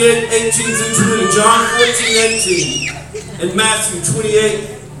18 through 20, John 14, 18, and Matthew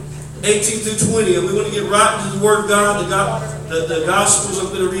 28, 18 through 20. And we want to get right into the Word of God, the Gospels I'm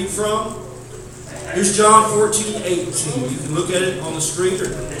going to read from. Here's John 14, 18. You can look at it on the screen or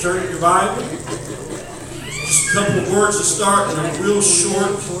turn to your Bible. Just a couple of words to start and a real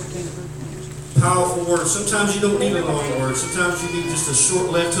short, powerful word. Sometimes you don't need a long word. Sometimes you need just a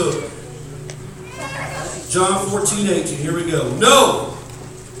short left hook. John 14, 18. Here we go. No,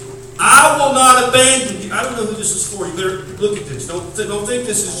 I will not abandon you. I don't know who this is for. You better look at this. Don't think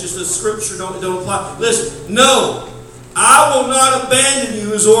this is just a scripture. Don't apply. Listen. No, I will not abandon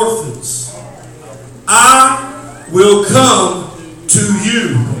you as orphans. I will come to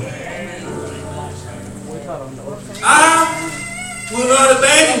you. I will not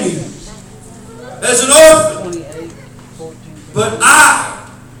abandon you as an orphan. But I,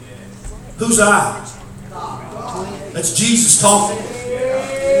 who's I? That's Jesus talking.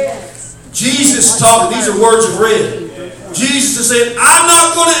 Jesus talking. These are words of red. Jesus is saying, I'm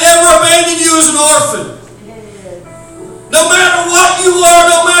not going to ever abandon you as an orphan. No matter what you are,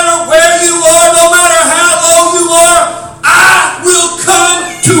 no matter where you are, no matter how low you are, I will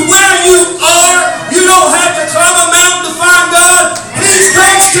come to where you are. You don't have to climb a mountain to find God. He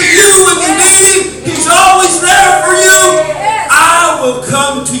comes to you when you need Him. He's always there for you. I will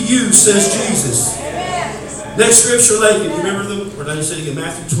come to you, says Jesus. Next scripture, like, you remember them? Or did I say it again?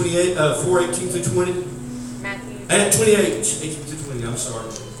 Matthew 28, 4, 18 through 20. Matthew 28, 18 through 20. I'm sorry.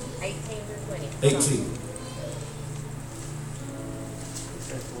 18 through 20. 18.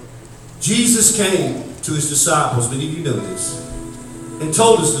 Jesus came to His disciples, many of you know this, and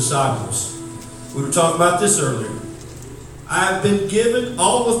told His disciples, we were talking about this earlier, I have been given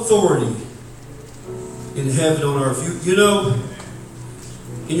all authority in heaven and on earth. You know,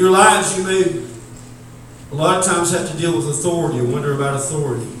 in your lives you may a lot of times have to deal with authority or wonder about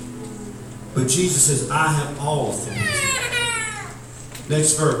authority. But Jesus says, I have all authority.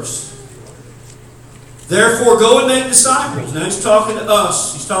 Next verse. Therefore, go and make disciples. Now he's talking to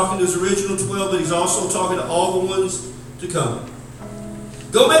us. He's talking to his original 12, but he's also talking to all the ones to come.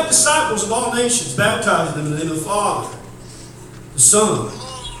 Go make disciples of all nations, baptizing them in the name of the Father, the Son,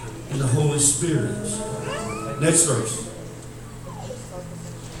 and the Holy Spirit. Next verse.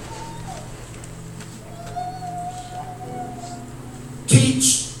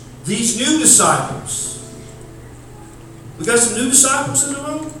 Teach these new disciples. We got some new disciples in the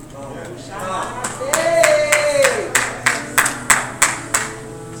room?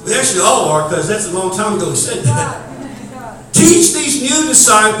 We actually all are, because that's a long time ago he said that. Teach these new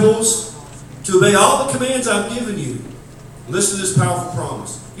disciples to obey all the commands I've given you. Listen to this powerful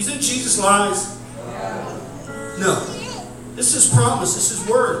promise. You think Jesus lies? No. This is promise. This is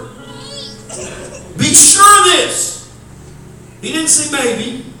word. Be sure of this. He didn't say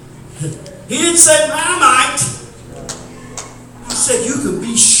maybe. He didn't say I might. He said you can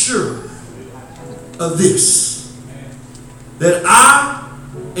be sure of this. That I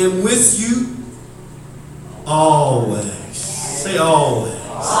am with you always. Say always.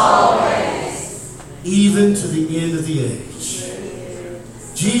 Always. Even to the end of the age.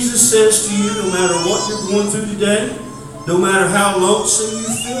 Jesus says to you, no matter what you're going through today, no matter how lonesome you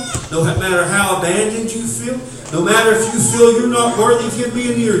feel, no matter how abandoned you feel, no matter if you feel you're not worthy of Him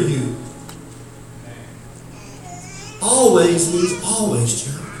being near you. Always means always,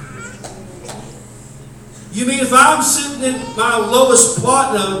 John. You mean if I'm sitting in my lowest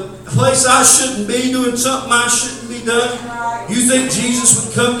plot in a place I shouldn't be, doing something I shouldn't be done, you think Jesus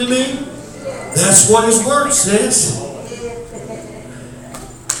would come to me? That's what His Word says.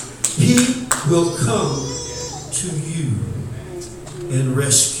 He will come to you and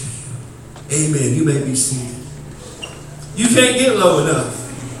rescue you. Amen. You may be seated. You can't get low enough.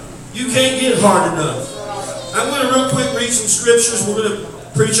 You can't get hard enough. I'm going to real quick read some scriptures. We're going to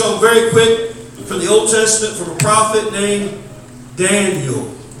preach on very quick from the Old Testament from a prophet named Daniel.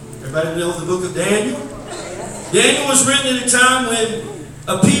 Everybody know the book of Daniel? Daniel was written at a time when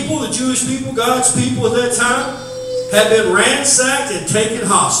a people, the Jewish people, God's people at that time, had been ransacked and taken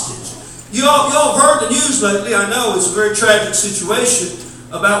hostage. You all have heard the news lately. I know it's a very tragic situation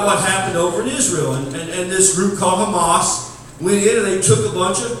about what happened over in Israel. And this group called Hamas went in and they took a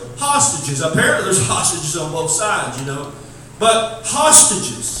bunch of hostages. Apparently there's hostages on both sides, you know. But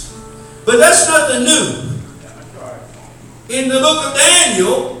hostages. But that's nothing new. In the book of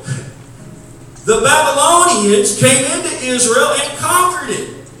Daniel, the Babylonians came into Israel and conquered it.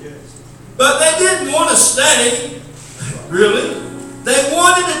 But they didn't want to stay, really. They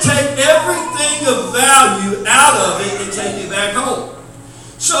wanted to take everything of value out of it and take it back home.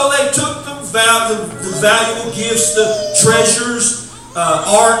 So they took the valuable gifts, the treasures,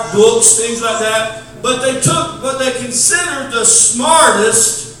 art, books, things like that. But they took what they considered the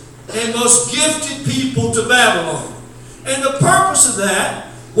smartest and most gifted people to Babylon. And the purpose of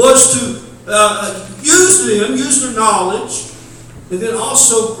that was to use their knowledge, and then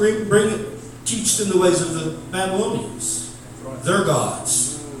also teach them the ways of the Babylonians, their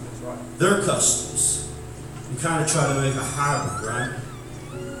gods, their customs, and kind of try to make a hybrid, right?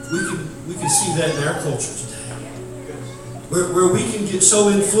 We can see that in our culture today, where we can get so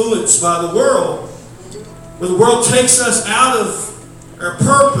influenced by the world, where the world takes us out of our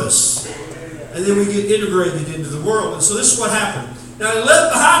purpose, and then we get integrated into the world. And so this is what happened. Now, they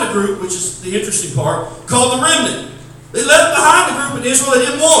left behind a group, which is the interesting part, called the remnant. They left behind a group in Israel they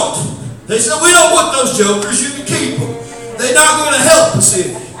didn't want. They said, we don't want those jokers. You can keep them. They're not going to help us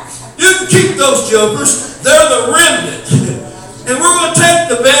any. You can keep those jokers. They're the remnant. And we're going to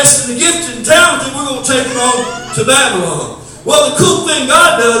take the best and the gifted and talented, we're going to take them on to Babylon. Well, the cool thing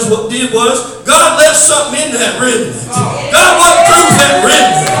God did was, God left something in that remnant. God wasn't through that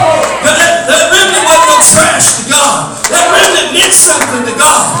remnant. That remnant wasn't no trash to God. That remnant meant something to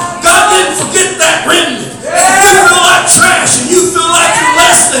God. God didn't forget that remnant. If you feel like trash and you feel like you're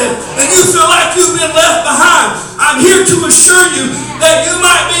less than and you feel like you've been left behind, I'm here to assure you that you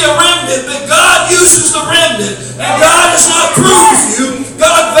might be a remnant, but God uses the remnant. And God is not through with you.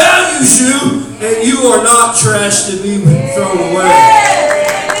 God values you, and you are not trash to be thrown away.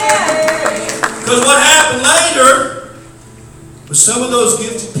 Because what happened later was some of those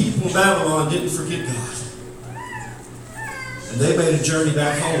gifted people in Babylon didn't forget God. And they made a journey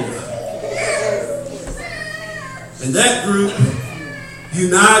back home. And that group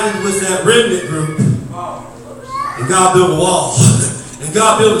united with that remnant group. And God built a wall. And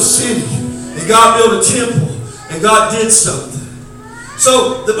God built a city. And God built a temple. And God did something.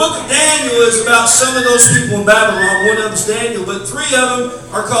 So the book of Daniel is about some of those people in Babylon. One of them is Daniel, but three of them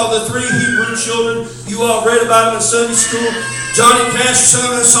are called the three Hebrew children. You all read about them in Sunday school. Johnny Cash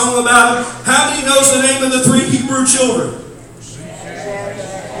sung a song about them. How many knows the name of the three Hebrew children?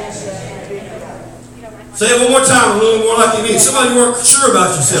 Say it one more time, a little more like you mean. Somebody you weren't sure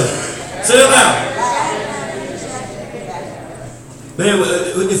about yourself. Say it loud. Man,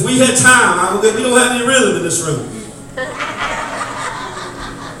 if we had time, we don't have any rhythm in this room.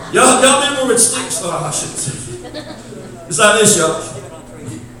 Y'all remember when sticks? Oh, I shouldn't say it. It's like this, y'all.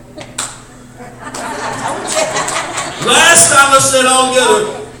 Last time, let's say it all together.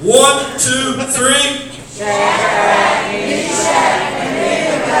 1, 2, 3.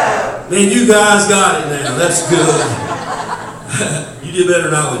 Man, you guys got it now. That's good. You did better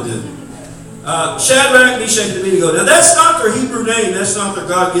than I would do. Shadrach, Meshach, and Abednego. Now, that's not their Hebrew name. That's not their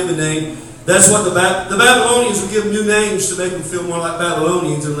God-given name. That's what the Babylonians would give them new names to make them feel more like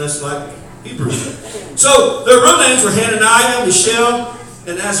Babylonians and less like Hebrews. So their real names were Hananiah, Mishael,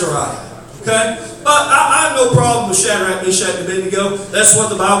 and Azariah. Okay? But I have no problem with Shadrach, Meshach, and Abednego. That's what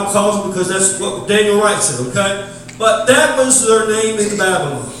the Bible calls them because that's what Daniel writes it. Okay? But that was their name in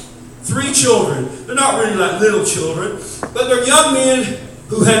Babylon. 3 children. They're not really like little children, but they're young men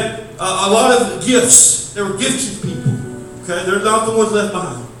who had a lot of gifts. They were gifted people. Okay? They're not the ones left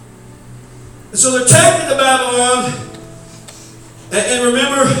behind. And so they're taken to Babylon, and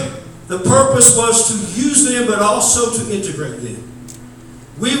remember, the purpose was to use them, but also to integrate them.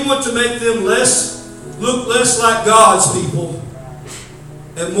 We want to make them look less like God's people,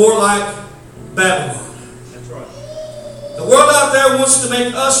 and more like Babylon. That's right. The world out there wants to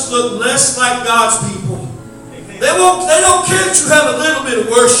make us look less like God's people. They don't care that you have a little bit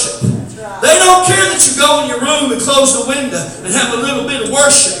of worship. They don't care that you go in your room and close the window and have a little bit of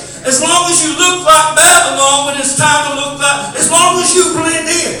worship. As long as you look like Babylon when it's time to look like, as long as you blend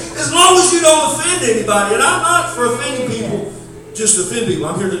in, as long as you don't offend anybody. And I'm not for offending people, just to offend people.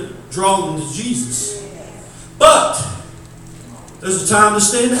 I'm here to draw them to Jesus. But there's a time to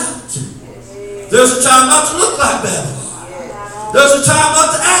stand out. There's a time not to look like Babylon. There's a time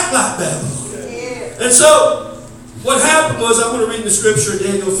not to act like Babylon. And so what happened was, I'm going to read the scripture in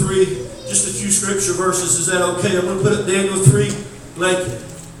Daniel 3, just a few scripture verses. Is that okay? I'm going to put up Daniel 3, blanket.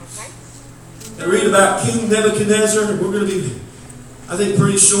 And read about King Nebuchadnezzar. We're going to be, I think,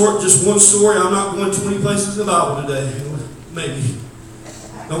 pretty short. Just one story. I'm not going 20 places in the Bible today. Maybe.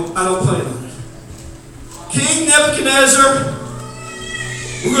 I don't plan on it. King Nebuchadnezzar.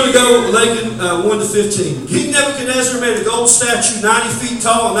 We're going to go Lakin 1 to 15. King Nebuchadnezzar made a gold statue 90 feet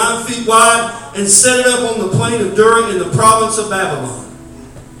tall and 9 feet wide and set it up on the plain of Dura in the province of Babylon.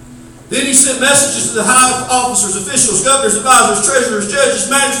 Then he sent messages to the high officers, officials, governors, advisors, treasurers, judges,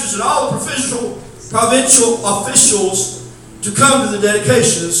 magistrates, and all the provincial officials to come to the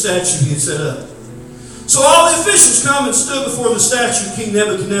dedication of the statue he had set up. So all the officials come and stood before the statue King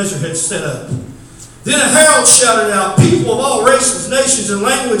Nebuchadnezzar had set up. Then a herald shouted out, "People of all races, nations, and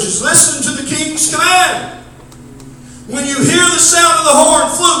languages, listen to the king's command. When you hear the sound of the horn,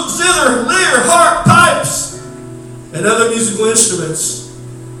 flute, zither, lyre, harp, pipes, and other musical instruments,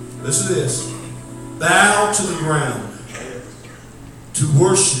 listen to this, bow to the ground to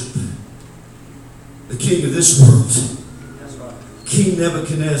worship the king of this world, King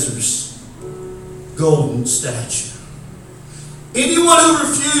Nebuchadnezzar's golden statue. Anyone who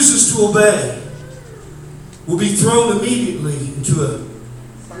refuses to obey will be thrown immediately into a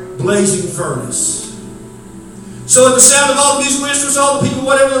blazing furnace." So at the sound of all the musical instruments, all the people,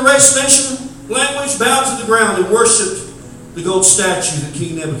 whatever the race, nation, language, bowed to the ground and worshipped the gold statue that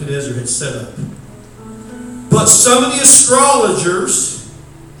King Nebuchadnezzar had set up. But some of the astrologers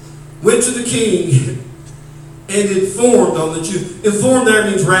went to the king and informed on the Jews. Informed there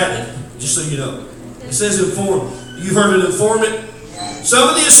means ratted, just so you know. It says informed. You've heard of informant? Some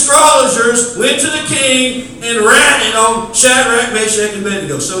of the astrologers went to the king and ratted on Shadrach, Meshach, and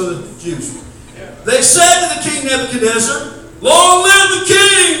Abednego, some of the Jews. They said to the king Nebuchadnezzar, "Long live the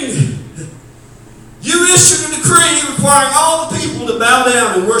king! You issued a decree requiring all the people to bow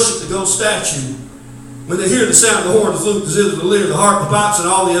down and worship the gold statue when they hear the sound of the horn, the flute, the zither, the lyre, the harp, the pipes, and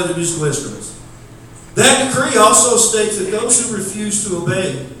all the other musical instruments. That decree also states that those who refuse to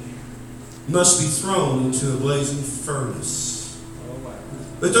obey must be thrown into a blazing furnace.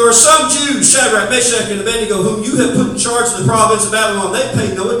 But there are some Jews, Shadrach, Meshach, and Abednego, whom you have put in charge of the province of Babylon. They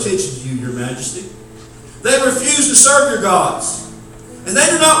paid no attention to you, your majesty. They refuse to serve your gods. And they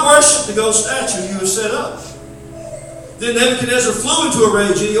do not worship the gold statue you have set up." Then Nebuchadnezzar flew into a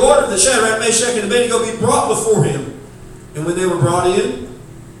rage, and he ordered that Shadrach, Meshach, and Abednego be brought before him. And when they were brought in,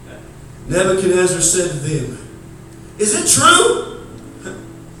 Nebuchadnezzar said to them, "Is it true?"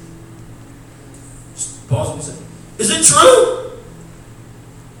 Just pause and say, "Is it true?"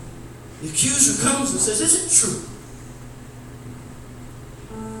 The accuser comes and says, "Is it true?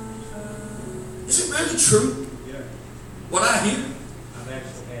 Is it really true? Yeah. What I hear? I've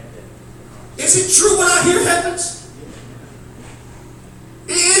actually had that. Is it true what I hear happens?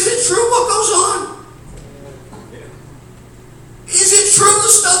 Is it true what goes on? Is it true the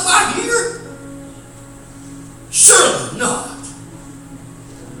stuff I hear? Surely not.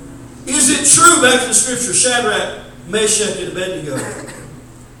 Is it true," back to the scripture, Shadrach, Meshach, and Abednego,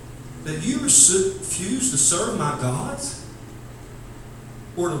 "that you refuse to serve my gods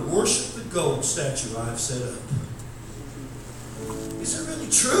or to worship the gold statue I have set up? Is it really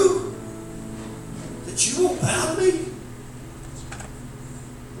true that you won't bow to me?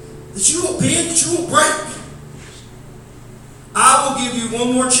 That you won't bend, that you won't break? I will give you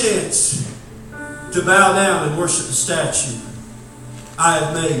one more chance to bow down and worship the statue I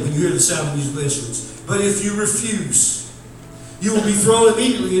have made when you hear the sound of musical instruments. But if you refuse, you will be thrown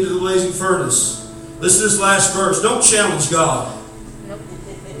immediately into the blazing furnace." Listen to this last verse. Don't challenge God.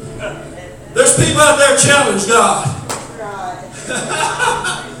 There's people out there challenge God.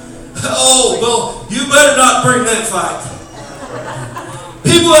 Oh, well, you better not bring that fight.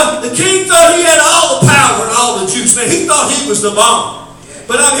 People, the king thought he had all the power and all the juice. Man, he thought he was the bomb.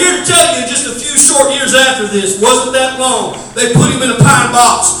 But I'm here to tell you, just a few short years after this, wasn't that long, they put him in a pine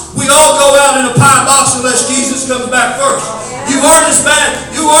box. We all go out in a pine box unless Jesus comes back first. You aren't as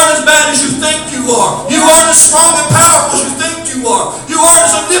bad. You aren't as bad as you think you are. You aren't as strong and powerful as you think you are. You aren't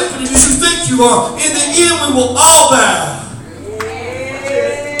as omnipotent as you think you are. In the end, we will all bow.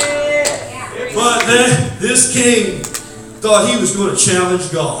 But then this king thought he was going to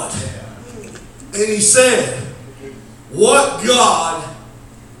challenge God. And he said, "What God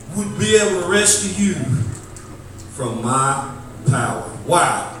would be able to rescue you from my power?"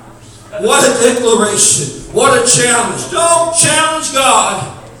 Wow. What a declaration. What a challenge. Don't challenge God,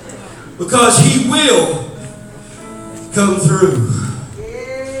 because he will come through.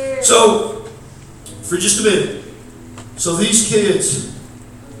 So, for just a minute. So these kids,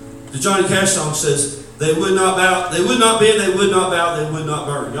 the Johnny Cash song says, they would not bow, they would not bend, they would not bow, they would not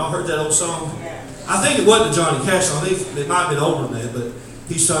burn. Y'all heard that old song? I think it wasn't a Johnny Cash song. I think it might have been older than that, but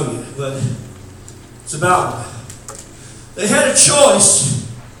he sung it. But it's about them. They had a choice,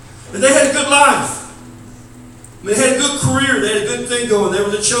 and they had a good life. They had a good career. They had a good thing going. They were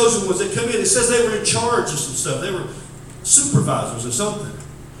the chosen ones. They come in. It says they were in charge of some stuff. They were supervisors or something.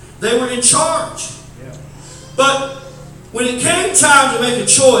 They were in charge. Yeah. But when it came time to make a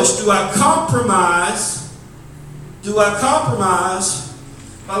choice, do I compromise? Do I compromise?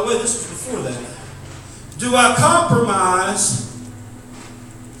 By the way, this was before that. Do I compromise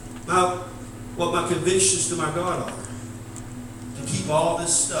what my convictions to my God are? To keep all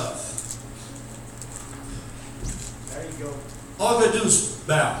this stuff. All I got to do is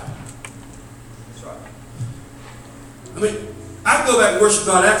bow. I mean, I can go back and worship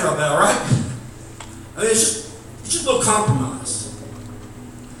God after I bow, right? I mean, it's just a little compromise.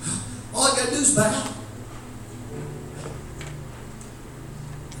 All I got to do is bow.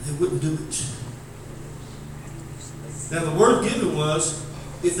 They wouldn't do it. Now, the word given was,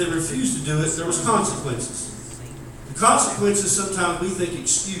 if they refused to do it, there was consequences. The consequences sometimes we think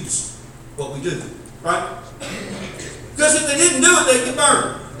excuse what we do, right? Because if they didn't do it, they'd get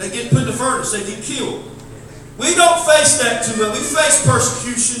burned. They'd get put in the furnace. They'd get killed. We don't face that too much. We face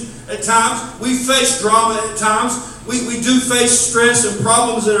persecution at times. We face drama at times. We do face stress and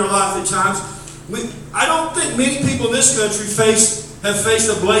problems in our life at times. I don't think many people in this country have faced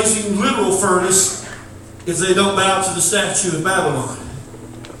a blazing literal furnace if they don't bow to the statue of Babylon.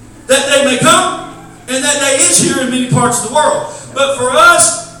 That day may come, and that day is here in many parts of the world. But for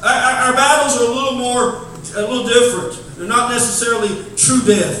us, our battles are a little different. They're not necessarily true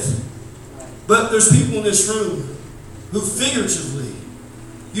death. But there's people in this room who figuratively,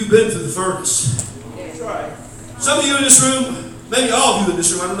 you've been through the furnace. Some of you in this room, maybe all of you in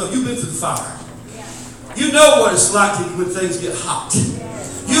this room, I don't know, you've been through the fire. You know what it's like when things get hot.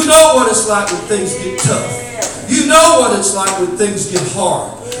 You know what it's like when things get tough. You know what it's like when things get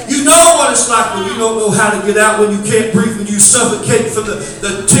hard. You know what it's like when you don't know how to get out, when you can't breathe, when you suffocate from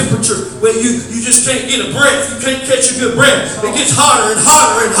the temperature, when you just can't get a breath. You can't catch a good breath. It gets hotter and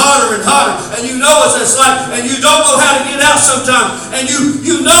hotter and hotter and hotter. And you know what that's like. And you don't know how to get out sometimes. And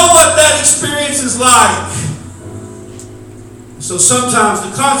you know what that experience is like. So sometimes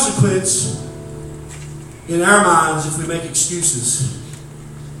the consequence in our minds, if we make excuses,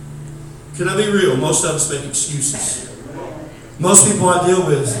 can I be real? Most of us make excuses. Most people I deal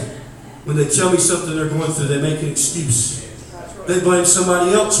with, when they tell me something they're going through, they make an excuse. They blame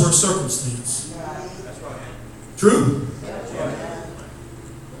somebody else or a circumstance. True.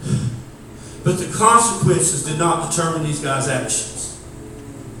 But the consequences did not determine these guys' actions.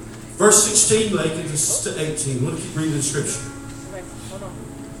 Verse 16, Lakin, to 18. We'll keep reading the scripture.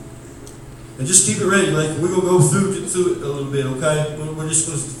 And just keep it ready, Lakin. We're going to go through it a little bit, okay? We're just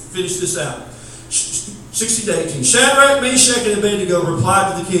going to finish this out. 16 to 18. Shadrach, Meshach, and Abednego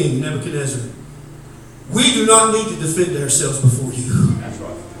replied to the king, Nebuchadnezzar, we do not need to defend ourselves before you. That's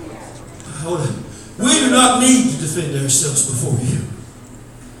right. We do not need to defend ourselves before you.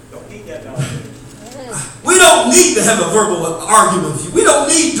 Don't keep that down. We don't need to have a verbal argument with you. We don't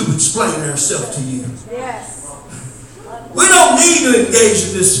need to explain ourselves to you. Yes. We don't need to engage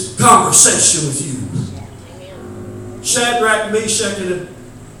in this conversation with you. Shadrach, Meshach, and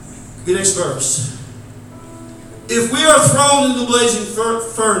the next verse. If we are thrown into the blazing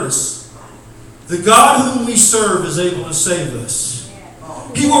furnace, the God whom we serve is able to save us.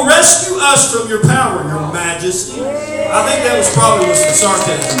 He will rescue us from your power, your majesty. I think that was probably with some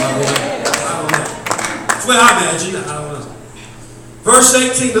sarcasm, by the way. I don't know. That's what I imagine. I don't know. Verse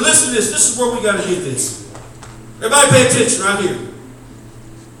 18. But listen to this. This is where we got to get this. Everybody pay attention right here.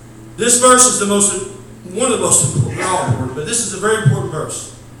 This verse is one of the most important. They're all important, but this is a very important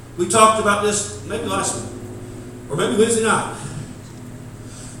verse. We talked about this maybe last week. Or maybe Wednesday night.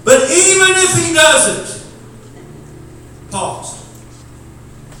 But even if he doesn't, pause.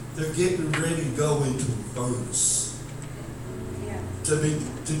 They're getting ready to go into a furnace. To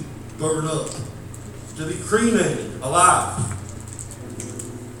burn up. To be cremated alive.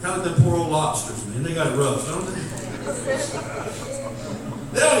 Kind of like them poor old lobsters, man. They got it rough, don't they?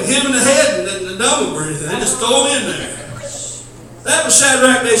 They don't hit him in the head and the dome or anything. They just throw him in there. That was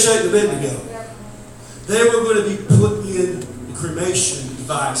Shadrach, Meshach, and Abednego. They were going to be put in the cremation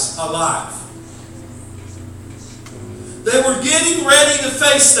device alive. They were getting ready to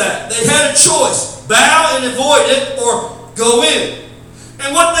face that. They had a choice. Bow and avoid it or go in.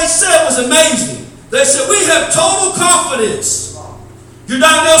 And what they said was amazing. They said, we have total confidence. You're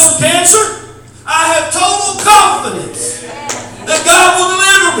diagnosed with cancer? I have total confidence that God will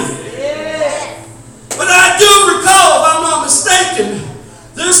deliver me. But I do recall, if I'm not mistaken,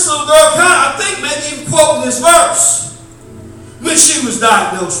 this little girl, I think maybe even quoting this verse, when she was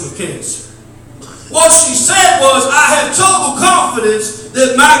diagnosed with cancer. What she said was, I have total confidence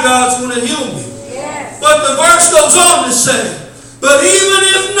that my God's going to heal me. Yes. But the verse goes on to say, but even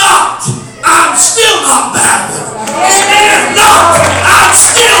if not, I'm still not bowing. Yes. And if not, I'm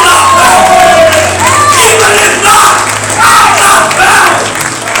still not bowing. Even if not, I'm not bowing.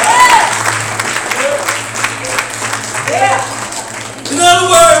 In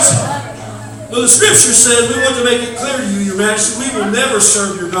other words, well, the scripture says, we want to make it clear to you, your majesty, we will never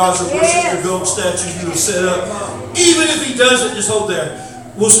serve your gods or worship your gold statues you have set up. Even if he doesn't, just hold there.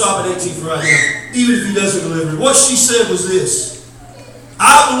 We'll stop at 18 for right now, even if he doesn't deliver. What she said was this: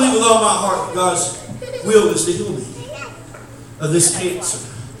 I believe with all my heart that God's will is to heal me of this cancer.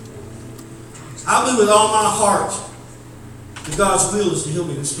 I believe with all my heart that God's will is to heal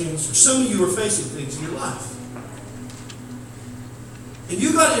me of this cancer. Some of you are facing things in your life. And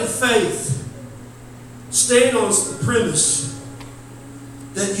you got in faith, stand on the premise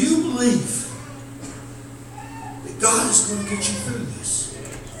that you believe that God is going to get you through this.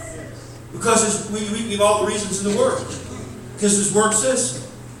 Because we give all the reasons in the Word. Because His Word says so.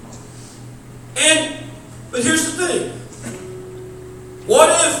 But here's the thing. What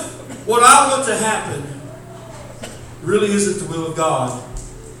if what I want to happen really isn't the will of God,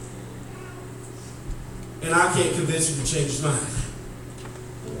 and I can't convince Him to change His mind?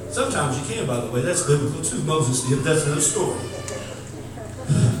 Sometimes you can, by the way. That's biblical too. Moses did. That's another story.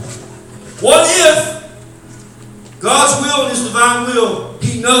 What if God's will and His divine will,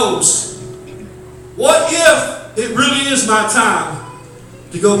 He knows? What if it really is my time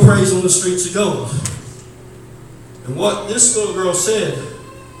to go praise on the streets of gold? And what this little girl said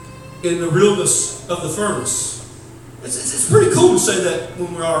in the realness of the furnace, it's pretty cool to say that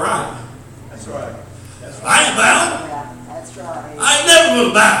when we're all right. That's right. I ain't bowing. That's right. I ain't never going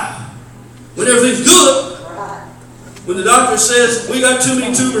to bow. When everything's good, when the doctor says we got too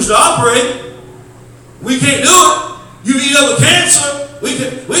many tumors to operate, we can't do it. You eat up with cancer. We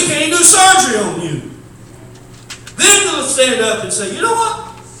can't do surgery on you. Then they'll stand up and say, you know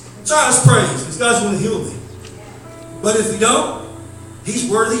what? It's all right, let's praise, because God's going to heal me. But if He don't, He's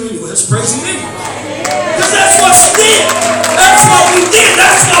worthy anyway. Let's praise Him anyway. Because that's what she did. That's what we did.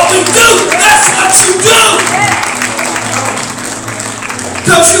 That's what we do. That's what you do.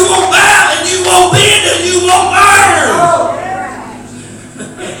 Because you won't bow and you won't bend and you won't burn.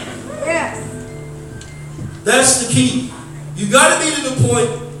 That's the key. You got to be to the point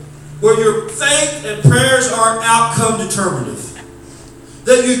where your faith and prayers are outcome determinative.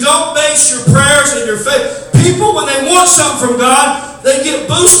 That you don't base your prayers and your faith. People, when they want something from God, they get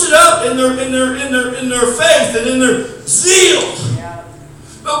boosted up in their faith and in their zeal. Yeah.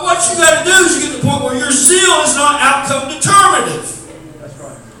 But what you got to do is you get to the point where your zeal is not outcome determinative. That's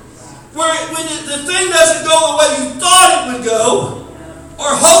right. Where when the thing doesn't go the way you thought it would go,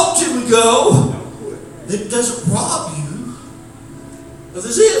 or hoped it would go, it doesn't rob you of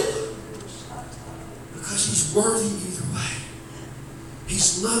the zeal. Because He's worthy either way.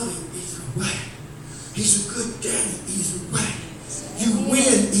 He's loving either way. He's a good daddy either way. You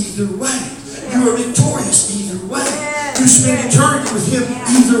win either way. You are victorious either way. You spend eternity with Him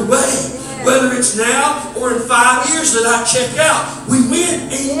either way. Whether it's now or in 5 years that I check out, we win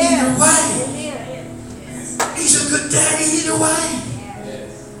in either way. He's a good daddy either way.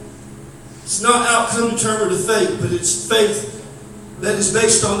 It's not outcome determined of faith, but it's faith that is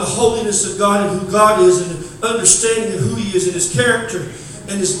based on the holiness of God and who God is and the understanding of who He is and His character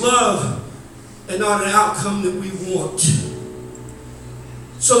and His love, and not an outcome that we want.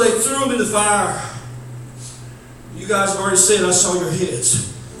 So they threw Him in the fire. You guys have already said, I saw your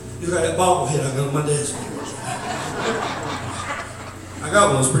heads. You got that bobblehead I got on my desk. I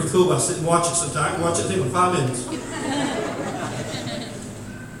got one. It's pretty cool. I sit and watch it sometimes. I can watch it thing in 5 minutes.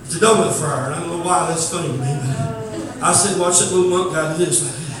 It's a donut fryer, and I don't know why that's funny to me, but I sit and watch that little monk guy do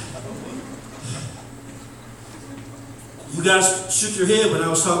this. You guys shook your head when I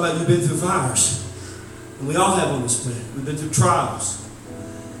was talking about you've been through fires. And we all have on this planet. We've been through trials.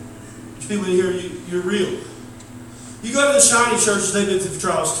 There's people in here, you're real. You go to the shiny churches, they've been through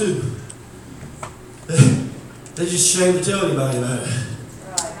trials too. They just ashamed to tell anybody about it.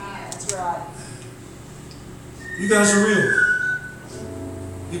 Right. That's right. You guys are real.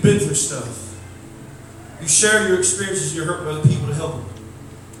 You've been through stuff. You share your experiences, you're hurting other people to help them.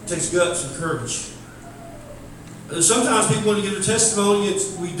 It takes guts and courage. Sometimes people want to give a testimony,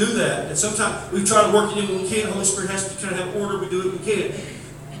 we do that. And sometimes we try to work it in when we can. The Holy Spirit has to kind of have order, we do it when we can.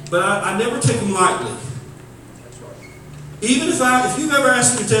 But I never take them lightly. Even if you've ever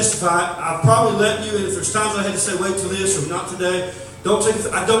asked me to testify, I've probably let you, and if there's times I had to say, wait till this or not today, I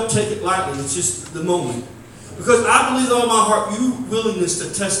don't take it lightly. It's just the moment. Because I believe with all my heart, your willingness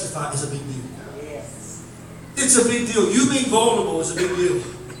to testify is a big deal. Yes. It's a big deal. You being vulnerable is a big deal.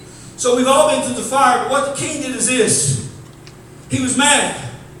 So we've all been through the fire, but what the king did is this. He was mad.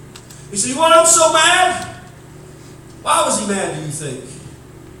 He said, you know what, I'm so mad? Why was he mad, do you think?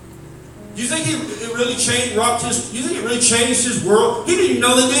 Do you think it really changed, do you think it really changed his world? He didn't even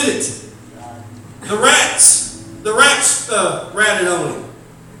know they did it. The rats ratted on him.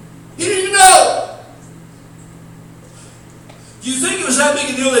 He didn't even know. Do you think it was that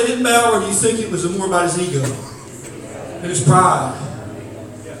big a deal they didn't bow, or do you think it was more about his ego and his pride?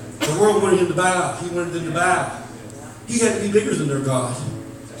 The world wanted him to bow. He wanted them to bow. He had to be bigger than their God.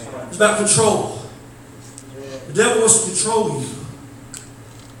 It's about control. The devil wants to control you.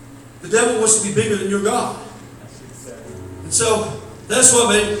 The devil wants to be bigger than your God. And so, that's what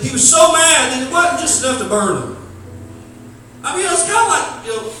made him. He was so mad that it wasn't just enough to burn him. I mean, it's kind of like,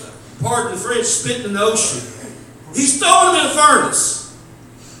 pardon the French, spitting in the ocean. He's throwing him in a furnace.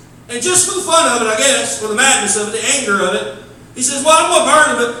 And just for the fun of it, I guess, for the madness of it, the anger of it, he says, well, I'm going to burn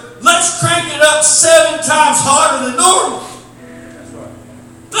him, but let's crank it up 7 times hotter than normal.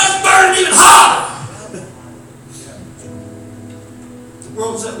 Let's burn it even hotter. The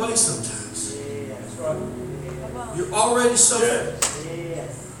world's that way sometimes. You're already suffering.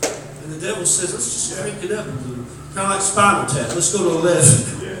 And the devil says, let's just crank it up a little. Kind of like Spinal Tap. Let's go to 11.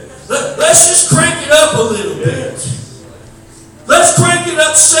 Let's just crank it up a little bit. Let's crank it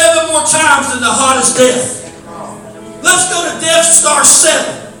up 7 more times than the hottest death. Let's go to Death Star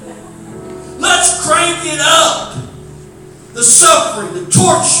 7. Let's crank it up. The suffering, the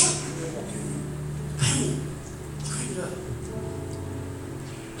torture, the pain. Crank it up.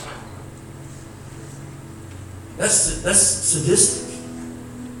 That's sadistic.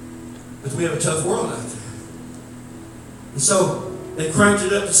 But we have a tough world out there. And so they cranked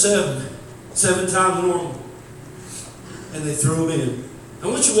it up to 7 times normal. And they threw him in. I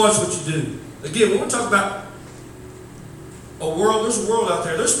want you to watch what you do. Again, when we talk about a world, there's a world out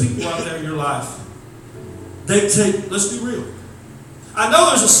there. There's people out there in your life. They take, let's be real. I know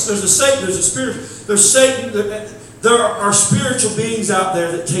there's a Satan, there's a spirit, there's Satan, there are spiritual beings out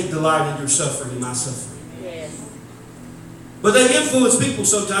there that take delight in your suffering and my suffering. Yes. But they influence people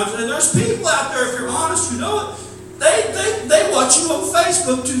sometimes. And there's people out there, if you're honest, you know it, they watch you on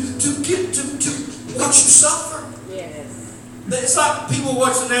Facebook to watch you suffer. Yes. It's like people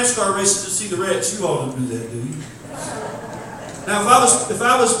watch the NASCAR races to see the wrecks. You all don't do that, do you? Now, if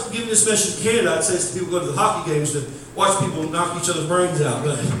I was giving this message to Canada, I'd say to people go to the hockey games to watch people knock each other's brains out.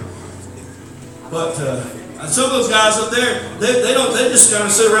 But some of those guys up there, they just kind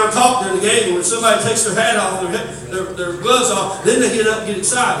of sit around talking during the game. And when somebody takes their hat off, their gloves off, then they get up and get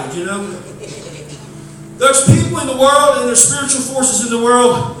excited, you know. There's people in the world and there's spiritual forces in the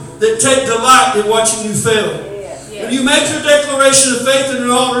world that take delight in watching you fail. When you make your declaration of faith in an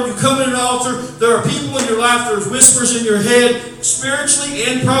altar, you come in an altar, there are people in your life, there's whispers in your head, spiritually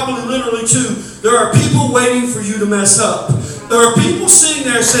and probably literally too. There are people waiting for you to mess up. There are people sitting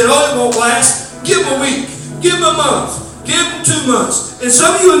there saying, oh, it won't last. Give them a week. Give them a month. Give them 2 months. And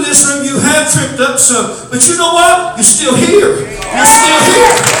some of you in this room, you have tripped up some. But you know what? You're still here. You're still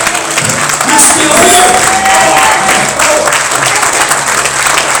here. You're still here.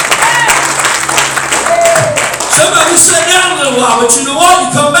 Some of you sat down a little while, but you know what? You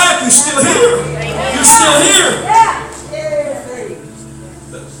come back, you're still here. You're still here.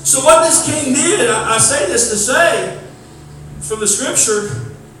 So what this king did, I say this to say, from the scripture,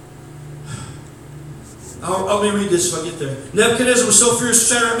 let me read this if I get there. Nebuchadnezzar was so fierce,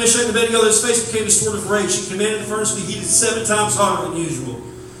 Shadrach, Meshach, and Abednego that his face became a sword of rage. He commanded the furnace to be heated 7 times hotter than usual.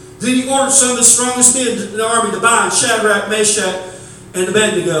 Then he ordered some of the strongest men in the army to bind Shadrach, Meshach, and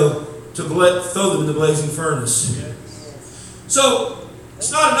Abednego to throw them in the blazing furnace. So,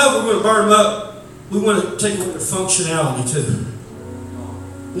 it's not enough we're going to burn them up. We want to take away their functionality too.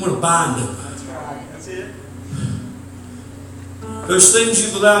 We want to bind them. That's it. There's things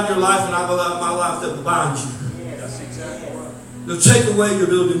you've allowed in your life and I've allowed in my life that will bind you. That's exactly right. They'll take away your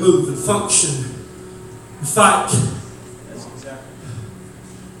ability to move and function and fight. That's exactly.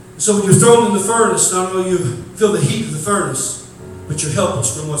 So when you're thrown in the furnace, not only you feel the heat of the furnace, but you're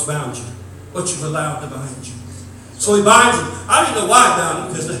helpless from what's bound you, what you've allowed to bind you. So he binds them. I didn't know why he bound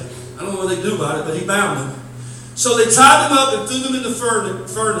them, because I don't know what they do about it, but he bound them. So they tied them up and threw them in the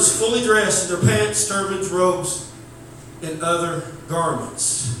furnace, fully dressed in their pants, turbans, robes, and other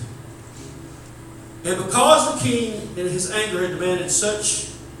garments. And because the king in his anger had demanded such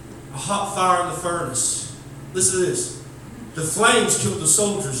a hot fire in the furnace, listen to this. The flames killed the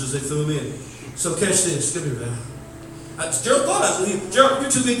soldiers as they threw them in. So catch this. Come here, man. Gerald thought I was going to Gerald,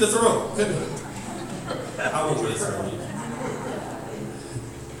 you're too big to throw. Come here. I won't really throw you.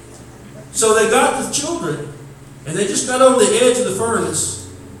 So they got the children, and they just got over the edge of the furnace.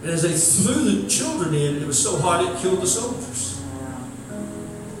 And as they threw the children in, it was so hot it killed the soldiers.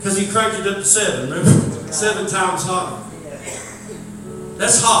 Because he cranked it up to 7, remember? 7 times hotter.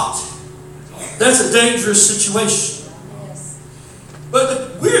 That's hot. That's a dangerous situation. But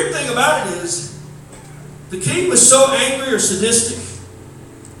the weird thing about it is, the king was so angry or sadistic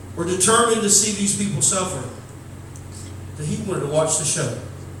or determined to see these people suffer that he wanted to watch the show.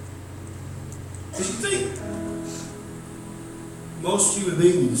 Because you think most human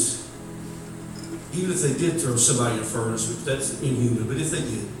beings even if they did throw somebody in a furnace, which that's inhuman, but if they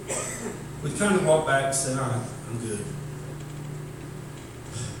did, we'd kind of walk back and say, all right, I'm good.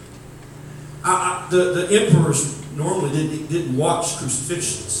 The emperors normally didn't watch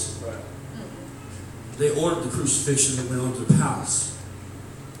crucifixions. Right. They ordered the crucifixion that went on to the palace.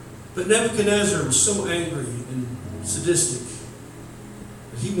 But Nebuchadnezzar was so angry and sadistic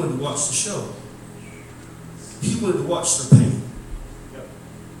that he wanted to watch the show. He wanted to watch their pain. Yep.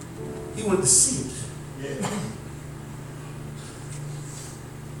 He wanted to see it. Yeah.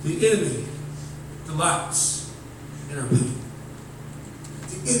 The enemy delights in our pain.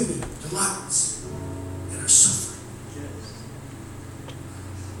 The enemy delights in our suffering. Yes.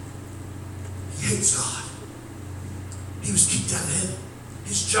 He hates God. He was kicked out of heaven.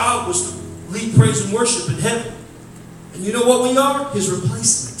 His job was to lead praise and worship in heaven. And you know what we are? His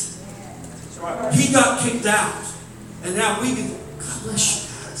replacement. That's right. He got kicked out. And now we get, God bless you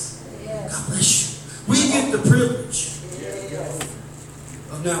guys. God bless you. We get the privilege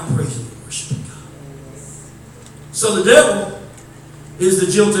of now praising and worshiping God. So the devil is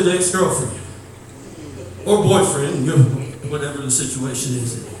the jilted ex-girlfriend. Or boyfriend, whatever the situation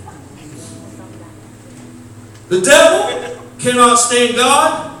is. The devil cannot stand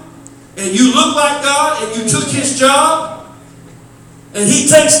God, and you look like God, and you took his job, and he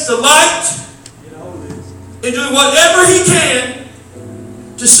takes delight in doing whatever he can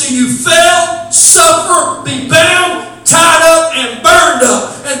to see you fail, suffer, be bound, tied up, and burned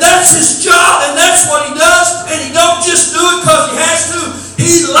up. And that's his job, and that's what he does, and he don't just do it because he has to.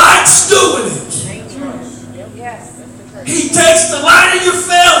 He likes doing it. Yes. He takes delight in your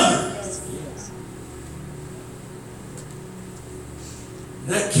failure.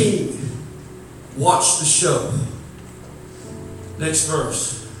 That king watched the show. Next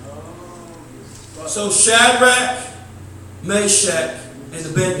verse. So Shadrach, Meshach, and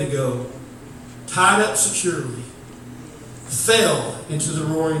Abednego, tied up securely, fell into the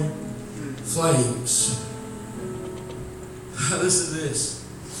roaring flames. Listen to this.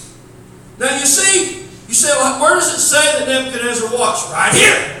 Now you see, you say, well, where does it say that Nebuchadnezzar watched? Right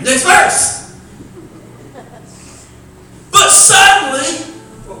here, next verse. But suddenly,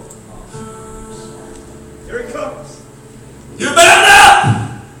 Here it comes. you're bound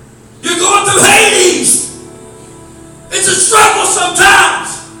up. You're going through Hades. It's a struggle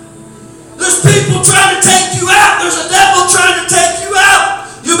sometimes. There's people trying to take you out. There's a devil trying to take you out.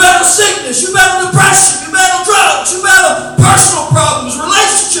 You battle sickness. You battle depression. You battle drugs. You battle personal problems,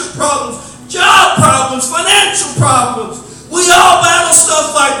 relationship problems, job problems, financial problems. We all battle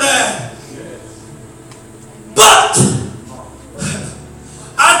stuff like that. But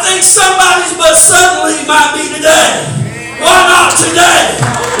I think somebody's but suddenly might be today. Why not today?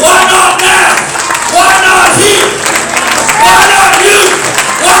 Why not now? Why not here? Why not you?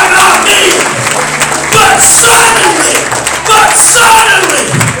 Why not me? But suddenly, but suddenly,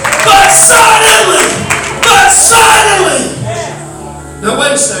 but suddenly, but suddenly. Now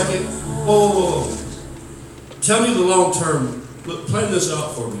wait a second. Whoa. Tell me the long term. Look, plan this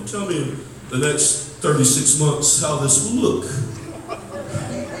out for me. Tell me the next 36 months how this will look.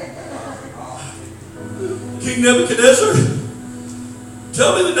 King Nebuchadnezzar,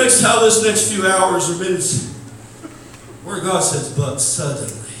 tell me how this next few hours or minutes, where God says, but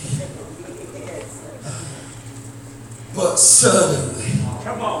suddenly. But suddenly.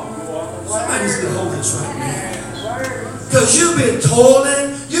 Come on. Somebody's going to hold this right now. Because you've been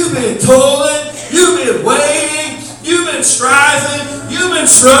toiling, you've been waiting, you've been striving, you've been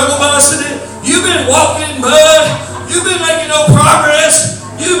struggle busting it, you've been walking in mud, you've been making no progress.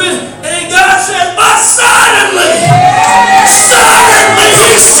 And God said, but suddenly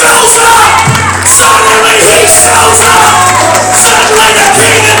He shows up. Suddenly He shows up. Suddenly the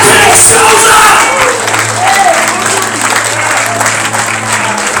King of Kings shows up.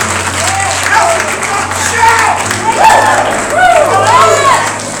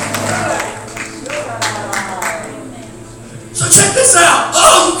 So check this out.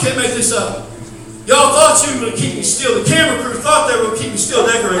 Oh, you can't make this up. Y'all thought you were going to keep me still. The camera crew thought they were going to keep me still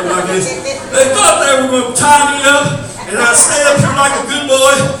decorated like this. They thought they were going to tie me up, and I'd stay up here like a good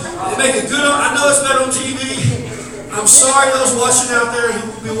boy and make a good. I know it's not on TV. I'm sorry those watching out there who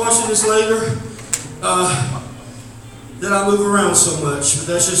will be watching this later that I move around so much, but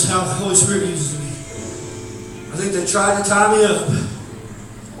that's just how the Holy Spirit uses me. I think they tried to tie me up.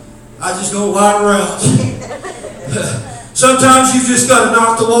 I just go wide around. Sometimes you just got to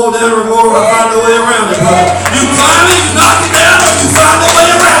knock the wall down or more or find a way around it, brother. You climb it, you knock it down, or you find a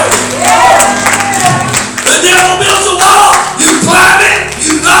way around it. The devil builds a wall. You climb it,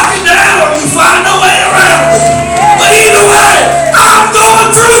 you knock it down, or you find a way around it. But either way, I'm going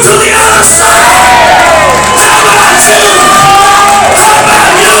through to the other side.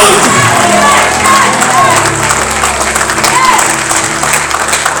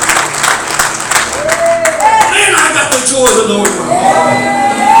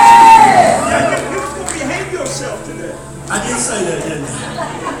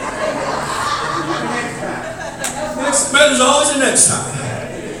 great. There's always a next time.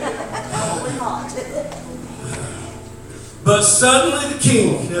 Probably not. But suddenly the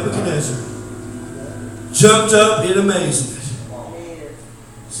king, Nebuchadnezzar, jumped up in amazement.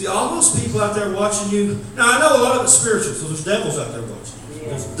 See, all those people out there watching you. Now, I know a lot of it's spiritual, so there's devils out there watching you.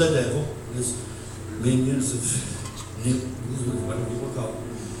 There's the devil. There's minions of whatever you want to call it.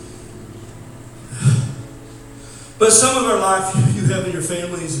 But some of our life you have in your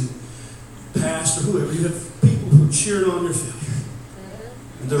families and past or whoever, you have people who are cheering on your failure.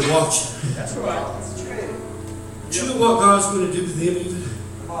 And they're watching. That's right. That's true. Do you know what God's going to do to them even?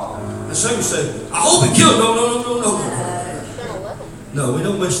 And some of you say, I hope it kills. No. No, we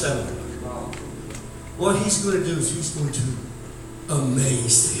don't wish that on. What he's going to do is he's going to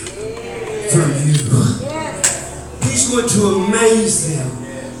amaze them through you. He's going to amaze them.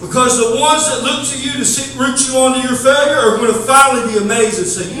 Because the ones that look to you to root you onto your failure are going to finally be amazed and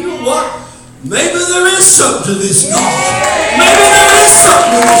say, you know what? Maybe there is something to this God. Maybe there is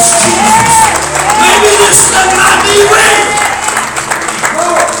something to this Jesus. Maybe this stuff might be real.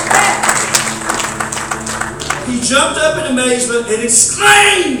 He jumped up in amazement and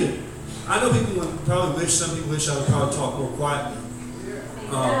exclaimed. I know people would probably wish, some people wish I would probably talk more quietly.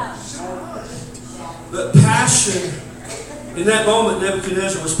 But passion, in that moment,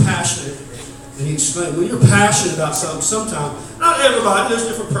 Nebuchadnezzar was passionate. And he exclaimed, when you're passionate about something, sometimes, not everybody, there's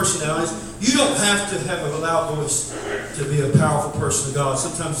different personalities. You don't have to have a loud voice to be a powerful person of God.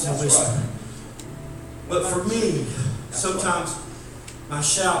 Sometimes it's a whisper. But for me, sometimes my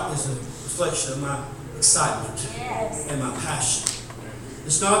shout is a reflection of my excitement and my passion.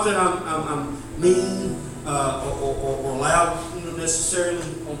 It's not that I'm mean or loud necessarily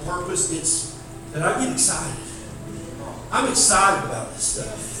on purpose. It's that I get excited. I'm excited about this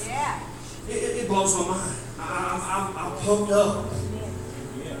stuff. It blows my mind. I'm pumped up.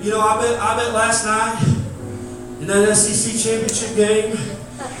 You know, I bet last night in that SEC championship game,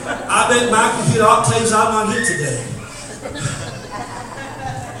 I bet Mike could hit octaves I might hit today.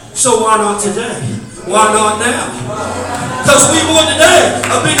 So why not today? Why not now? Because we won today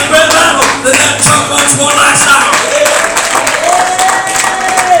a bigger red battle than that Chuck Bunch won last night.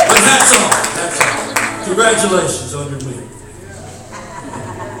 But hats off. Congratulations on your win.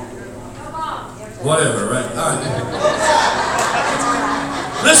 Whatever, right? All right.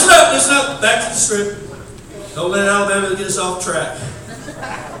 Listen up. Back to the script. Don't let Alabama get us off track.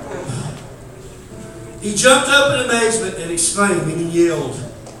 He jumped up in amazement and exclaimed, and he yelled.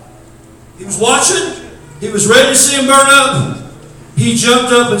 He was watching. He was ready to see him burn up. He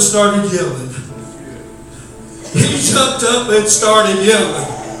jumped up and started yelling. He jumped up and started yelling.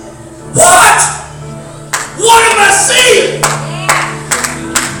 What? What am I seeing?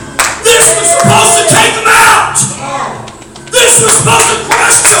 This was supposed to take him out. This was supposed to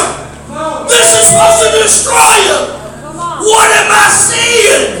crush him. This is supposed to destroy him. What am I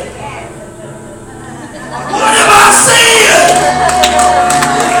seeing? What am I seeing?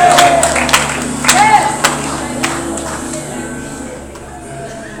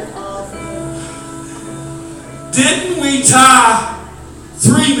 Didn't we tie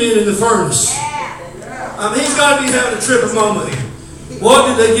 3 men in the furnace? He's got to be having a tripping moment. What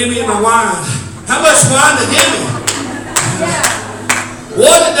did they give me in my wine? How much wine did they give me?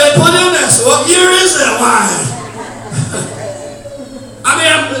 What did they put in there? So what year is that wine? I'm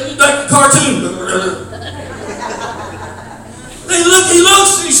like the cartoon. He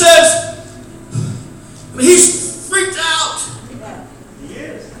looks and he says, he's freaked out. He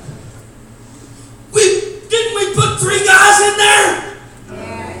is. Didn't we put 3 guys in there?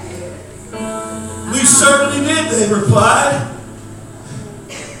 We certainly did, they replied.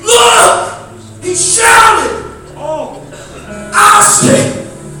 Look! He shouted! Oh! I'll see!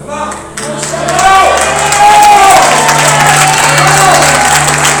 Come on!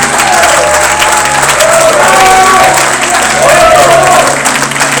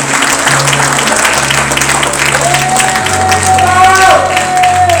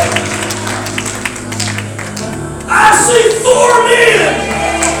 I see 4 men!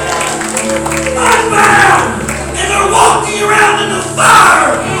 Unbound! And they're walking around in the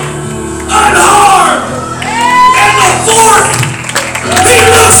fire! Unharmed! And the 4th, he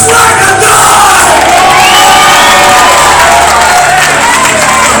looks like a god!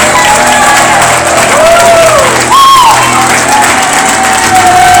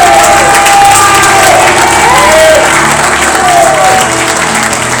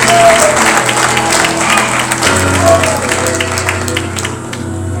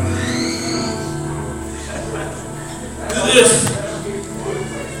 Do this.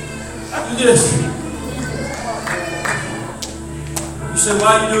 Do this. You say,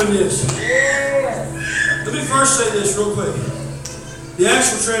 why are you doing this? Let me first say this real quick. The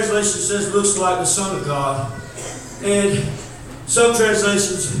actual translation says looks like the Son of God. And some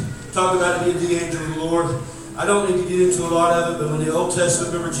translations talk about it being the angel of the Lord. I don't need to get into a lot of it, but when the Old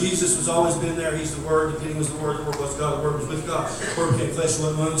Testament, remember, Jesus was always been there. He's the Word. The beginning was the Word was God, the Word was with God. The Word became flesh and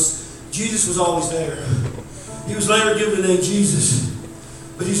among us. Jesus was always there. He was later given the name Jesus,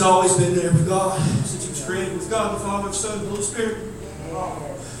 but He's always been there with God since He was created with God, the Father, the Son, and the Holy Spirit.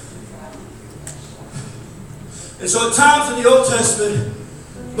 And so at times in the Old Testament,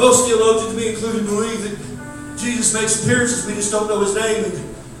 most theologians, me included, believe that Jesus makes appearances, we just don't know His name. And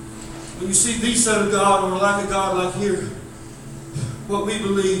when you see the Son of God or like a God like here, what we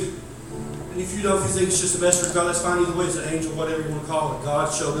believe, and if you think it's just a messenger of God, that's fine. Either way, it's an angel, whatever you want to call it.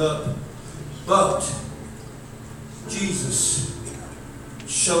 God showed up. But Jesus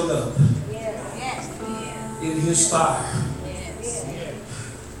showed up in His fire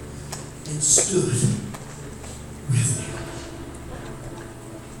and stood with Him.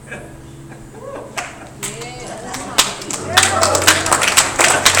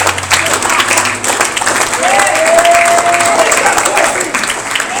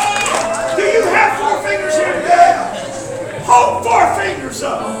 Hold 4 fingers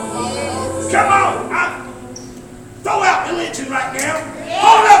up. Come on. Throw out religion right now.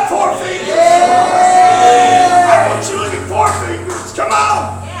 Hold up 4 fingers. I want you to look at 4 fingers. Come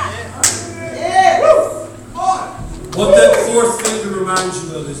on. Woo. What that 4th finger reminds you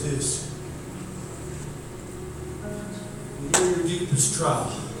of is this. When you're in your deepest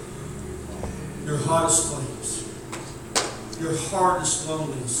trial, your hottest flames, your hardest,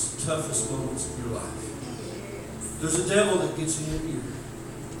 loneliest, toughest moments of your life, there's a devil that gets in your ear.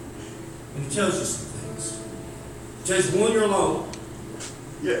 And he tells you some things. He tells you, one, you're alone.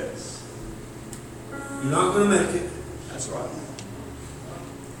 Yes. You're not going to make it. That's right.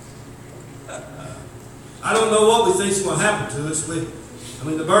 I don't know what we think is going to happen to us. The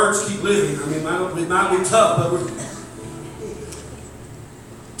birds keep living. It might be tough, but it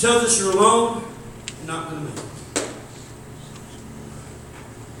tells us you're alone. You're not going to make it.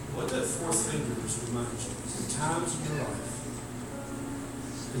 What that 4th finger just reminds you. Times in your life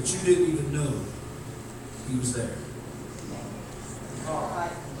that you didn't even know He was there.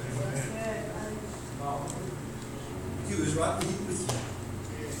 He was right with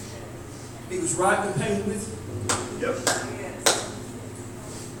you. He was right in pain with you. Yep.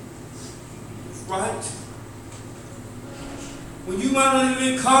 He was right when you might not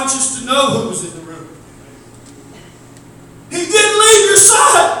even be conscious to know who was in the room. He didn't leave your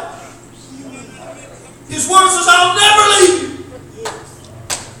side. His word says, I'll never leave you.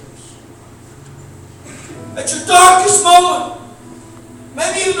 At your darkest moment,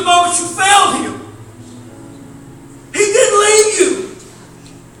 maybe even the moment you failed Him, He didn't leave you.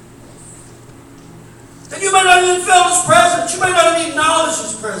 And you may not even felt His presence. You may not even acknowledge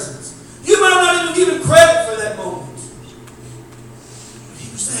His presence. You might not even give Him credit for that moment. But He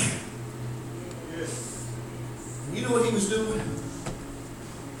was there. And you know what He was doing?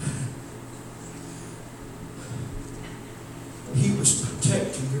 He was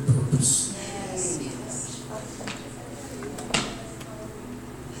protecting your purpose.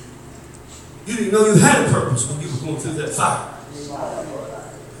 You didn't know you had a purpose when you were going through that fire.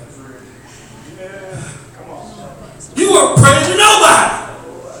 You weren't praying to nobody.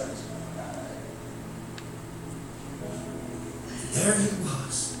 There He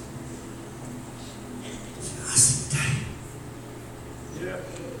was. I see Dave.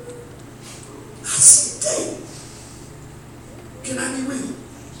 I see Dave. Can I be real?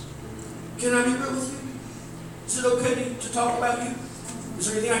 Can I be real with you? Is it okay to talk about you? Is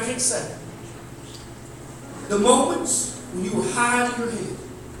there anything I can't say? The moments when you were hiding your head,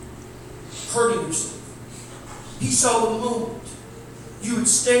 hurting yourself, He saw the moment you would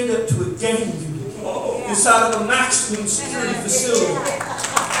stand up to a gang unit inside of a maximum security facility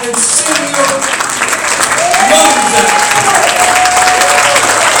and sing your lungs out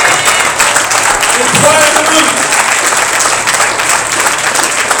and cry in the room.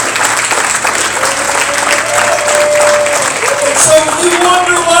 So you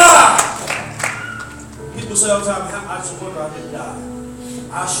wonder why. People say all the time, I just wonder I didn't die.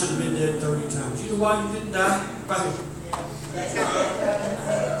 I should have been dead 30 times. You know why you didn't die? Right.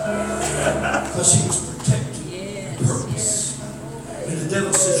 Because He was protecting purpose. And the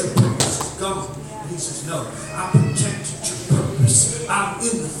devil says your purpose is gone. And He says, no, I protected your purpose. I'm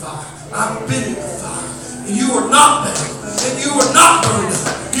in the fire. I've been in the fire. And you are not bound. And you are not burned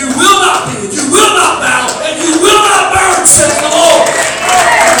up. You will not be. And you will not bow. And you will not burn, says the Lord.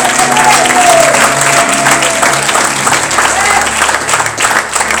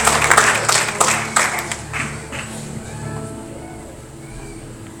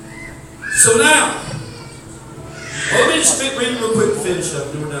 finish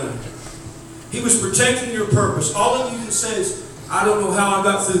up and we're done. He was protecting your purpose. All of you can say is, I don't know how I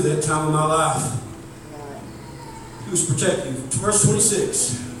got through that time of my life. He was protecting you. Verse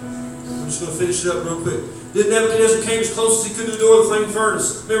 26. I'm just going to finish it up real quick. Then Nebuchadnezzar came as close as he could to the door of the flaming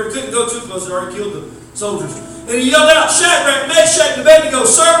furnace. Remember, he couldn't go too close. They already killed the soldiers. And he yelled out, Shadrach, Meshach, and Abednego,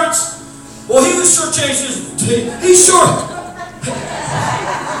 servants. Well, he was sure changed his... He sure...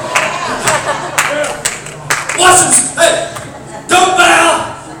 Watch him... Hey, don't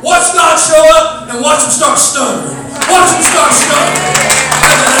bow. Watch God show up and watch him start stuttering. Watch him start stuttering.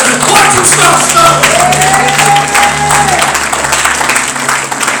 Watch him start stuttering.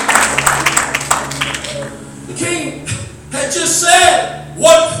 The king had just said,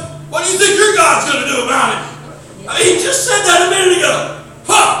 what do you think your God's going to do about it? He just said that a minute ago.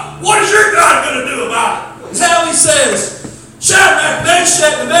 What is your God going to do about it? Now he says, Shadrach,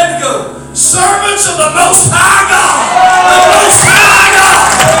 Meshach, and Abednego, servants of the Most High God. The Most High God.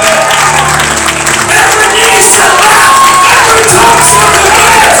 Every knee shall bow. Every tongue shall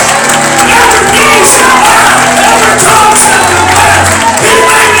confess. Every knee shall bow. Every tongue shall confess. His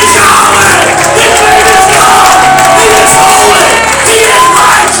name is Yahweh. His name is God. He is holy. He is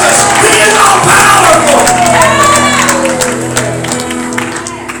righteous. He is all-powerful.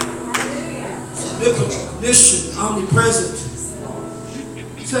 Omniscient, omnipresent.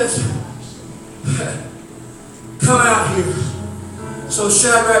 He says, come out here. So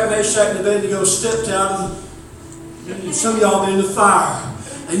Shadrach, Meshach, and Abednego stepped out of the... Some of y'all been in the fire,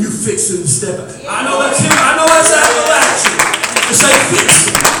 and you fixing to step out. I know that's him. I know that's Appalachian. To say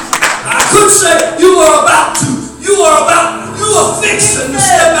fixing. I could say you are about to. You are fixing to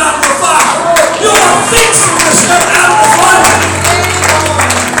step out of the fire. You are fixing to step out of the fire.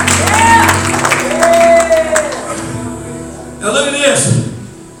 Now look at this.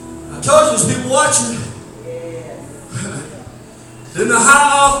 I told you there's people watching. Then the high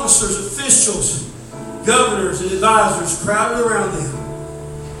officers, officials, governors, and advisors crowded around them.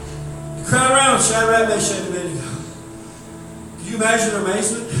 They crowded around Shadrach, Meshach, and Abednego. Can you imagine their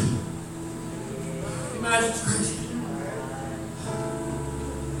amazement? Can you imagine? It's crazy.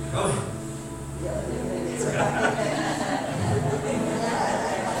 Oh.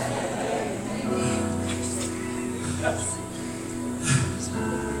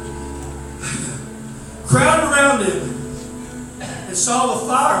 Crowded around them and saw the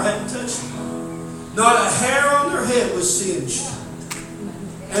fire hadn't touched them. Not a hair on their head was singed,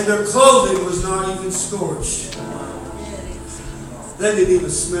 and their clothing was not even scorched. They didn't even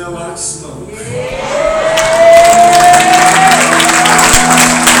smell like smoke.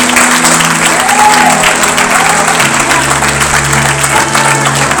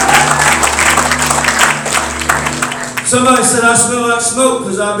 Somebody said, I smell like smoke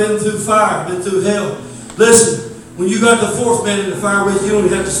because I've been through fire, been through hell. Listen, when you got the fourth man in the fire with you, you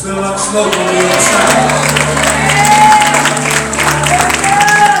don't have to smell like smoke on the inside.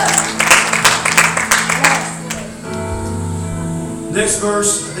 Next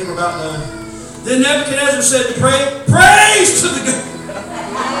verse, I think we're about done. Then Nebuchadnezzar said to pray, praise to the God.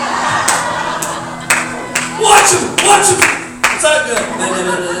 Watch him. What's that good?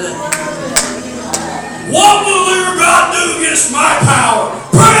 What will your God do against my power?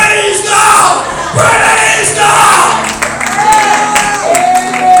 Praise God! Praise God!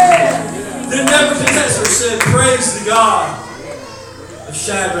 Then Nebuchadnezzar said, praise the God of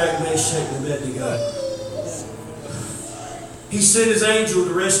Shadrach, Meshach, and Abednego. He sent his angel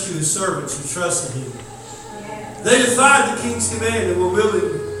to rescue his servants who trusted him. They defied the king's command and were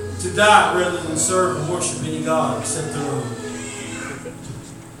willing to die rather than serve and worship any God except their own.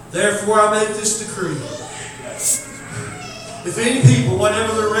 Therefore I make this decree. If any people,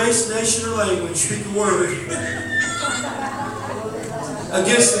 whatever their race, nation, or language, speak a word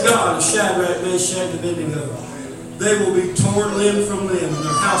against the God of Shadrach, Meshach, and Abednego, they will be torn limb from limb, and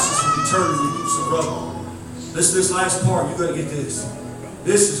their houses will be turned into heaps of rubble. Listen to this last part. You've got to get this.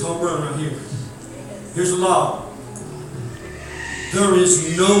 This is home run right here. Here's the law. There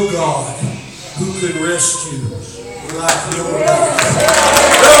is no God who can rescue like your God.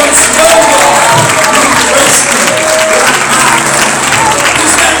 There is no God who can rescue like my God.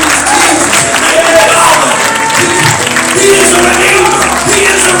 His name is Jesus. His name is God. He is a redeemer.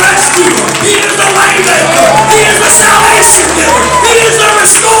 He is a rescuer. He is a waymaker. He is a salvation giver. He is a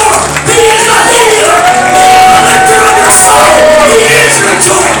restorer. He is a healer. He is the lifter of your soul. He is your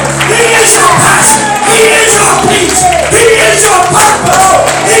joy. He is your passion. He is your peace. He is your purpose.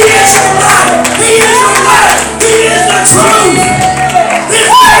 He is your life. He is your way. He is the truth.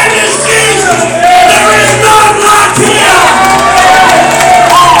 His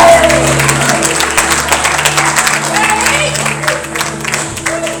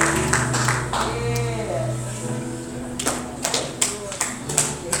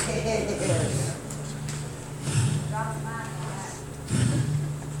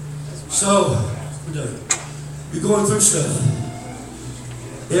So, we're done. You're going through stuff.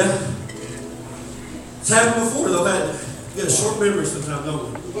 Yeah? It's happened before, though, hasn't it? You got a short memory sometimes,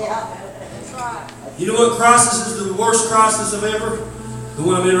 don't we? Yeah, that's right. You know what crisis is the worst crisis of ever? The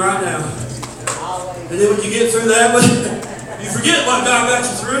one I'm in right now. And then when you get through that one, you forget what God got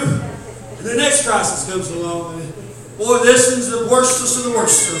you through. And the next crisis comes along. And boy, this is the worstest of the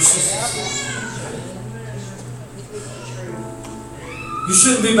worstest. You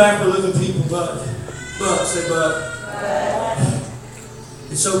shouldn't be backward looking people, but, say but.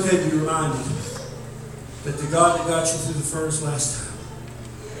 It's okay to be reminded that the God that got you through the furnace last time,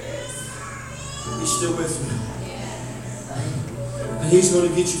 He's still with you. And He's going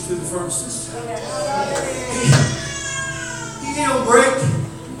to get you through the furnace this time. He don't break.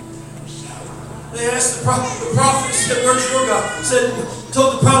 They asked the prophet, said, where's your God?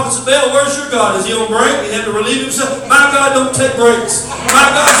 Told the prophets of Baal, where's your God? Is He on break? He had to relieve himself. My God don't take breaks.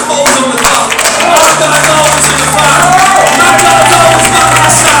 My God's always on the top. My God's always in the fire. My God's always by my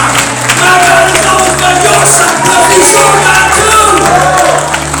side. My God is always by your side because He's your God too.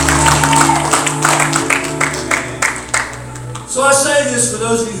 So I say this for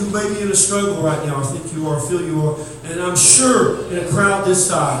those of you who may be in a struggle right now. I think you are, feel you are. And I'm sure in a crowd this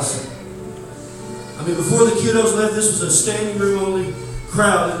size. I mean, before the kiddos left, this was a standing room only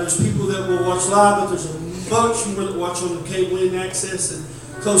crowd. And there's people that will watch live, but there's a bunch more that watch on the cable in access and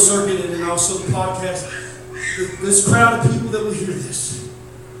closed circuit and then also the podcast. This crowd of people that will hear this.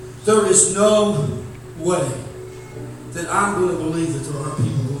 There is no way that I'm going to believe that there aren't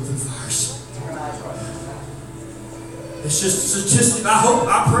people going through fires. It's just a statistic.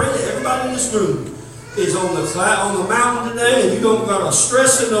 I pray that everybody in this room is on the mountain today and you don't got a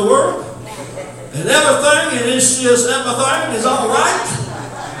stress in the world. And everything, and it's just everything is all right.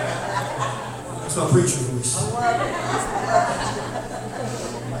 That's my preacher voice.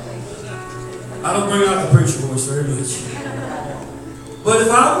 I don't bring out the preacher voice very much. But if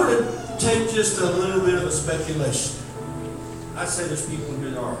I were to take just a little bit of a speculation, I'd say there's people in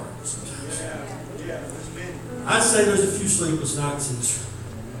here that are hurt sometimes. I'd say there's a few sleepless nights in this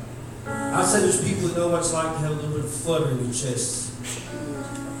room. I'd say there's people that know what it's like to have a little bit of flutter in their chests.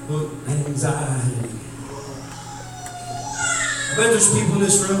 Anxiety. I bet there's people in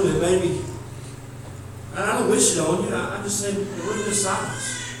this room that maybe, and I don't wish it on you, I just say, we're in this silence,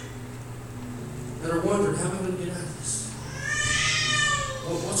 that are wondering, how am I going to get out of this?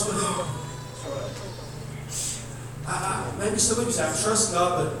 What's going to happen? Maybe some of you say, I trust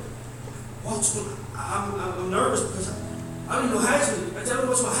God, but I'm nervous because I don't even know how He's going to, I don't know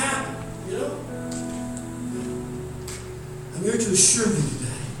what's going to happen, you know? I'm here to assure you today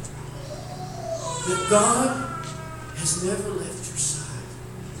that God has never left your side.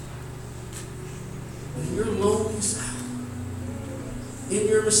 In your loneliest hour, in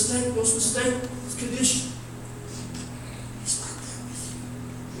your most mistaken condition, He's right there with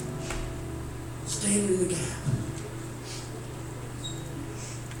you, standing in the gap.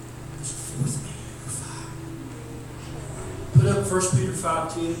 There's a fourth man in your fire. Put up 1 Peter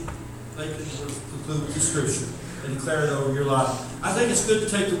 5:10. They can conclude with the scripture and declare it over your life. I think it's good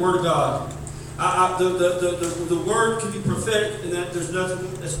to take the Word of God. The Word can be prophetic in that there's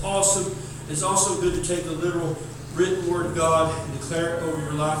nothing that's awesome. It's also good to take the literal written Word of God and declare it over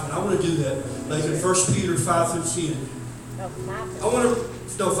your life. And I want to do that. Like in 1 Peter 5:10. I want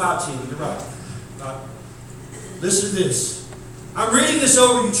to, no, 5:10, you're right. Listen to this. I'm reading this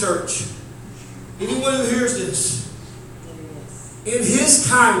over you, church. Anyone who hears this, in His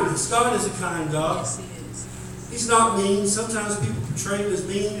kindness, God is a kind God. Yes, He is. He's not mean. Sometimes people portray Him as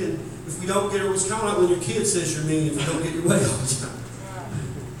mean, and if we don't get it, it's kind of like when your kid says you're mean if you don't get your way all the time.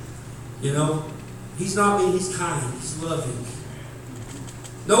 You know? He's not mean, He's kind, He's loving.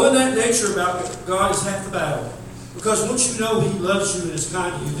 Knowing that nature about God is half the battle. Because once you know He loves you and is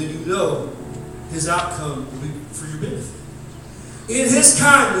kind to you, then you know His outcome will be for your benefit. In His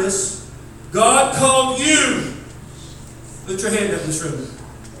kindness, God called you. Put your hand up in this room.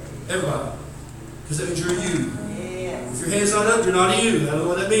 Everybody. Because that means you're a you. If your hand's not up, you're not a you. I don't know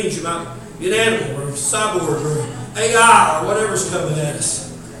what that means. You might be an animal or a cyborg or AI or whatever's coming at us.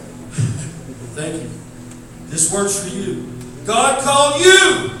 Thank you. This word's for you. God called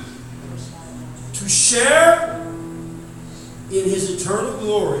you to share in His eternal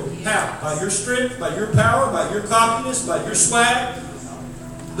glory. How? By your strength, by your power, by your cockiness, by your swag.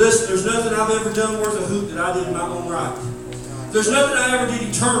 Listen, there's nothing I've ever done worth a hoot that I did in my own right. There's nothing I ever did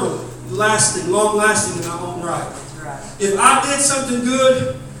eternal, lasting, long-lasting in my own right. If I did something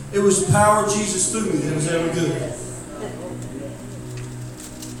good, it was the power of Jesus through me that was ever good.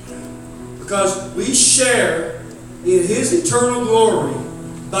 Because we share in His eternal glory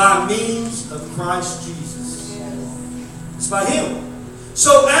by means of Christ Jesus. It's by Him.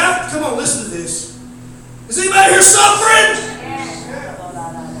 So after, come on, listen to this. Is anybody here suffering?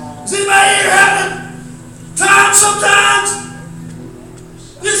 Is anybody here having time sometimes?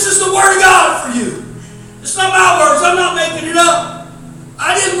 This is the Word of God for you. It's not my words. I'm not making it up.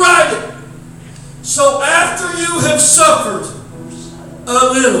 I didn't write it. So after you have suffered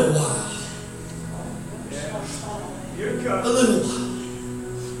a little while, a little while.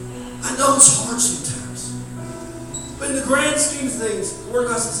 I know it's hard sometimes. But in the grand scheme of things, the Word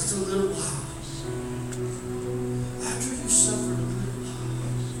of God says it's a little while. After you suffered a little while,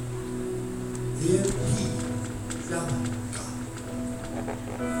 then He, God,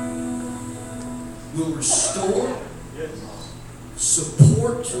 will restore,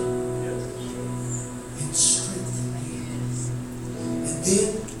 support, and strengthen you. And then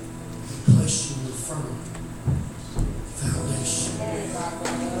place you in a firm foundation.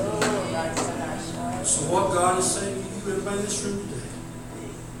 So what God is saying to you, everybody in this room today,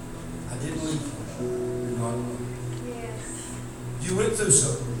 I didn't leave you. You're not alone. You went through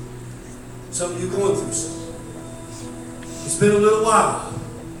something. Some of you going through something. It's been a little while,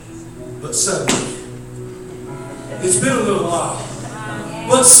 but suddenly. It's been a little while,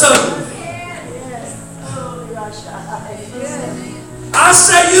 but suddenly. I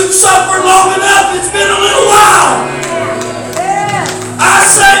say you've suffered long enough. It's been a little while. I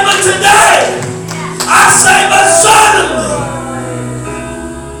say, but today, I say, but suddenly,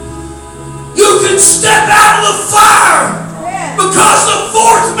 you can step out of the fire because the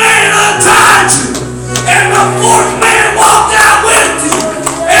fourth man untied you, and the fourth man walked out with you,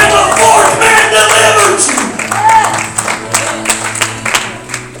 and the fourth man delivered you.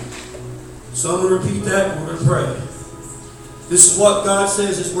 So I'm going to repeat that and we're going to pray. This is what God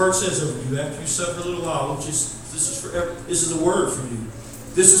says, His Word says over you. After you suffer a little while, this is a word for you.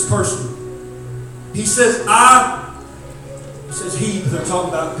 This is personal. He says, he, but they're talking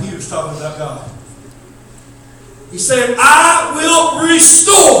about, Peter's talking about God. He said, I will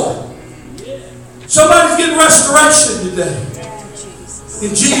restore. Somebody's getting restoration today.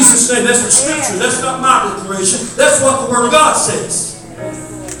 In Jesus' name. That's the Scripture. That's not my declaration. That's what the Word of God says.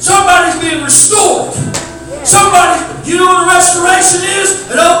 Somebody's being restored. Somebody, you know what a restoration is?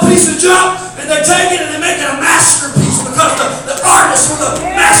 An old piece of junk, and they take it and they make it a masterpiece because the artist or the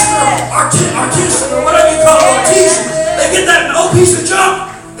master artist or whatever you call it, artisan, they get that old piece of junk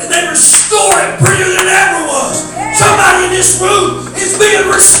and they restore it prettier than it ever was. Somebody in this room is being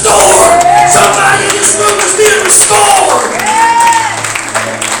restored. Somebody in this room is being restored.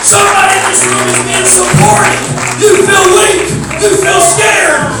 Somebody in this room is being supported. You feel weak. You feel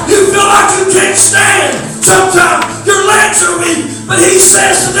scared. You feel like you can't stand. Sometimes your legs are weak, but He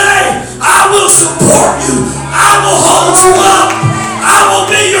says today, I will support you. I will hold you up. I will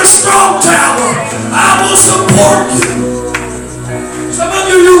be your strong tower. I will support you. Some of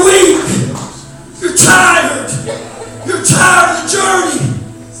you, you're weak. You're tired. You're tired of the journey.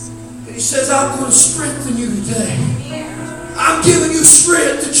 And He says, I'm going to strengthen you today. I'm giving you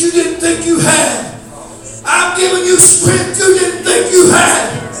strength that you didn't think you had. I'm giving you strength you didn't think you had.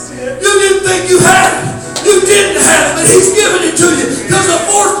 You didn't think you had it. You didn't have it, but He's giving it to you because the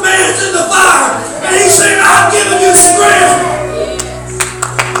fourth man's in the fire. And He's saying, I'm giving you strength.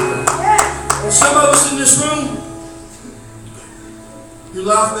 And some of us in this room, your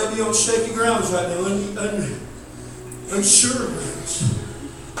life may be on shaky grounds right now, unsure grounds,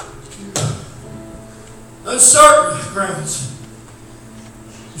 uncertain grounds.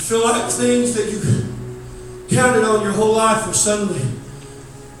 You feel like things that you counted on your whole life are suddenly,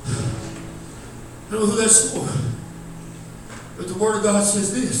 I don't know who that's for. But the Word of God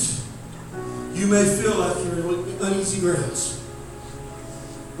says this. You may feel like you're in uneasy grounds.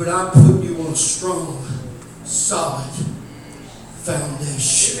 But I'm putting you on a strong, solid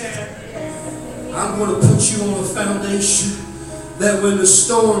foundation. I'm going to put you on a foundation that when the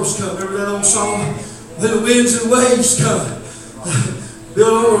storms come, remember that old song? When the winds and waves come,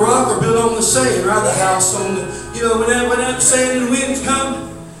 build on the rock or build on the sand, or the house on the, when that sand and winds come,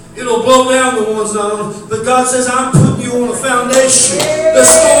 it'll blow down the ones not on it. But God says, I'm putting you on a foundation. The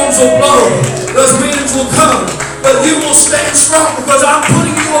storms will blow. Those winds will come. But you will stand strong because I'm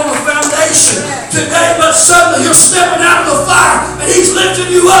putting you on a foundation. Today, but suddenly you're stepping out of the fire and He's lifting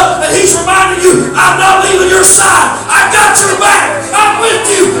you up and He's reminding you, I'm not leaving your side. I got your back. I'm with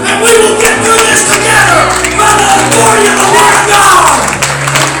you. And we will get through this together by the authority of the Word of God.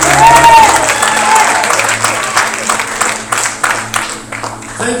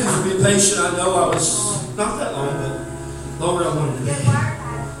 Thank you for being patient. I know I was not that long, but longer than I wanted to be.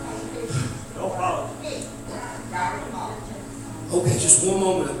 Okay, just one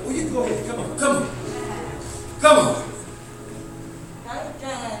moment. Well, you go ahead. Come on. Come on. Come on. They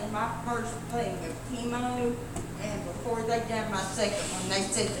done my first thing of chemo, and before they done my second one, they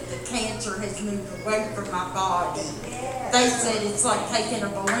said that the cancer has moved away from my body. They said it's like taking a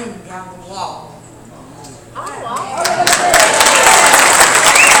balloon down the wall.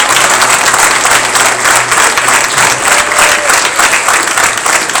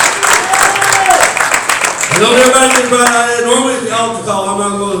 Don't everybody get right. Normally at the altar call, I'm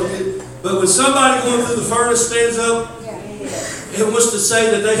not going to. But when somebody going through the furnace stands up and wants to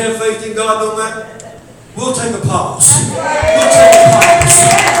say that they have faith in God no matter, we'll take a pause. We'll take a pause.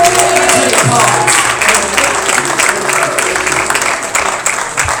 We'll take a pause.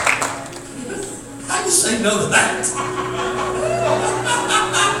 I just say no to that.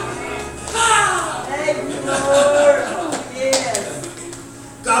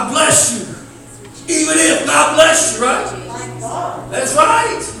 God bless you. Even if God bless you, right? That's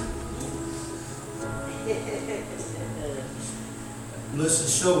right.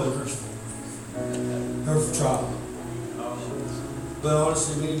 Melissa's showing her trial. But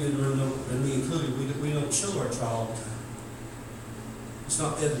honestly, many of you don't, and me included, we don't show our trial all the time. It's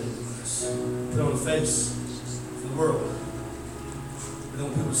not evident to us. Put on the face of the world. We don't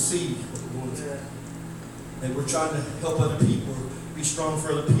want people to see what we're going through. And we're trying to help other people, be strong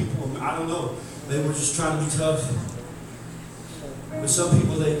for other people. I don't know. They were just trying to be tough. But some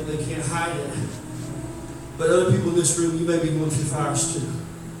people, they can't hide it. But other people in this room, you may be going through fires too.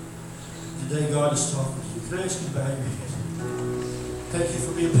 Today, God is talking to you. Can I ask you to bow your head? Thank you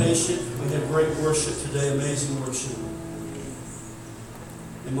for being patient. We had great worship today, amazing worship.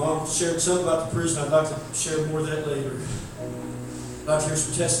 And Mom shared something about the prison. I'd like to share more of that later. I'd like to hear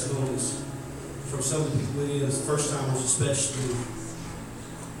some testimonies from some of the people in the first timers, especially.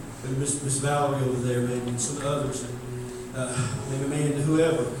 And Miss Valerie over there, maybe, and some others, maybe Amanda,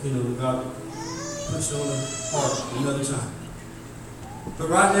 whoever, God puts it on their heart another time. But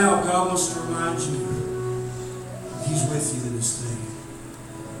right now, God wants to remind you that He's with you in this thing.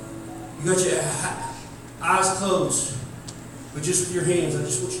 You got your eyes closed, but just with your hands, I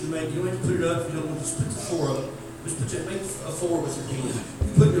just want you to make, you don't have to put it up if you don't want to just put the 4 up. Just make a 4 with your hand.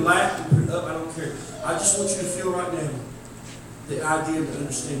 You put your lap, you put it up, I don't care. I just want you to feel right now the idea of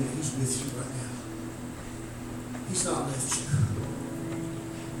understanding that He's with you right now. He's not left you.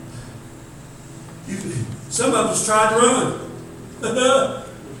 Some of us tried to run.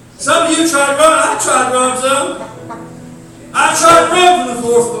 Some of you tried to run. I tried to run some. I tried to run from the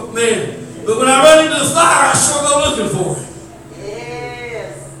 4th man. But when I run into the fire, I sure go looking for it.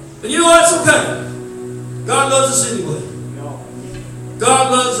 Yes. And you know what? It's okay. God loves us anyway.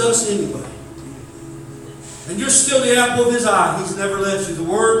 God loves us anyway. And you're still the apple of His eye. He's never left you.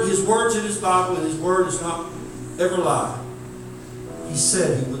 His word's in His Bible, and His word is not ever lie. He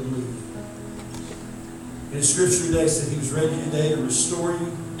said He wouldn't leave you. And the scripture today said He was ready today to restore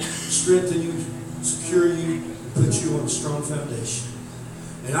you, strengthen you, secure you, and put you on a strong foundation.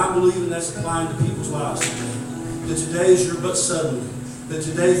 And I'm believing that's applying to people's lives today. That today is your but suddenly. That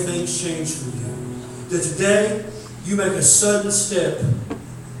today things change for you. That today you make a sudden step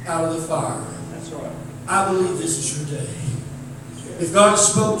out of the fire. I believe this is your day. If God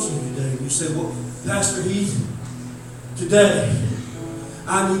spoke to you today, and you say, well, Pastor Heath, today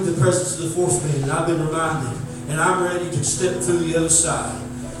I need the presence of the 4th man, and I've been reminded, and I'm ready to step through the other side.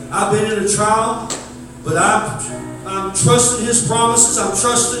 I've been in a trial, but I'm trusting His promises, I'm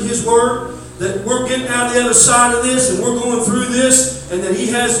trusting His word, that we're getting out the other side of this, and we're going through this, and that He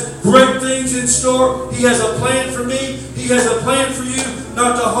has great things in store. He has a plan for me. He has a plan for you,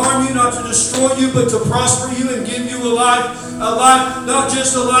 not to harm you, not to destroy you, but to prosper you and give you a life, not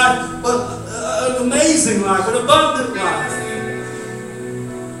just a life, but an amazing life, an abundant life.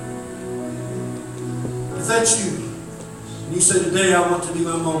 If that's you, and you say, today I want to be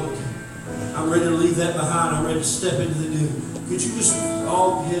my moment, I'm ready to leave that behind, I'm ready to step into the new. Could you just,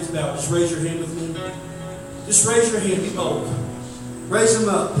 all heads bowed, just raise your hand with me? Just raise your hand, be bold. Raise them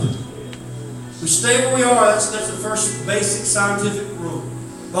up. We stay where we are. That's the first basic scientific rule.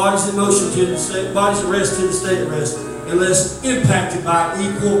 Bodies in motion tend to stay, bodies at rest tend to stay at rest unless impacted by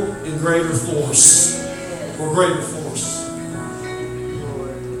equal and greater force. Or greater force.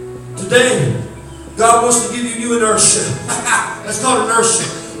 Today, God wants to give you new inertia. That's called inertia.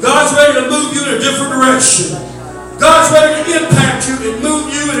 God's ready to move you in a different direction. God's ready to impact you and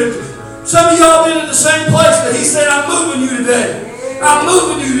move you in a... Some of y'all been in the same place, but He said, I'm moving you today. I'm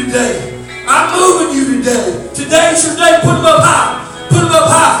moving you today. I'm moving you today. Today's your day. Put them up high. Put them up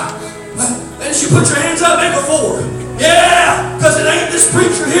high. And as you put your hands up, make a 4. Yeah, because it ain't this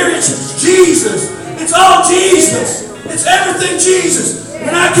preacher here. It's Jesus. It's all Jesus. It's everything Jesus.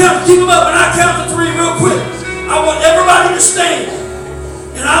 When I count, keep them up, when I count to 3 real quick, I want everybody to stand.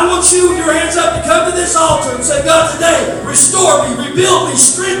 And I want you with your hands up to come to this altar and say, God, today, restore me, rebuild me,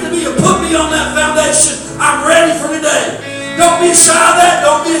 strengthen me, and put me on that foundation. I'm ready for today. Don't be shy of that.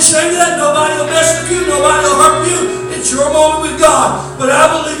 Don't be ashamed of that. Nobody will mess with you. Nobody will hurt you. It's your moment with God. But I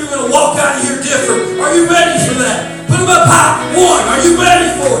believe you're going to walk out of here different. Are you ready for that? Put them up high. 1, are you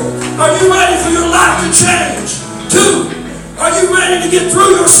ready for it? Are you ready for your life to change? 2, are you ready to get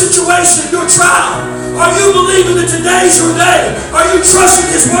through your situation, your trial? Are you believing that today's your day? Are you trusting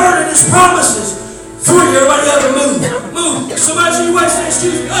His Word and His promises? 3, everybody up and move. Move. Somebody's in your way, say,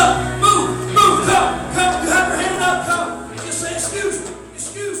 excuse me. Up. Move.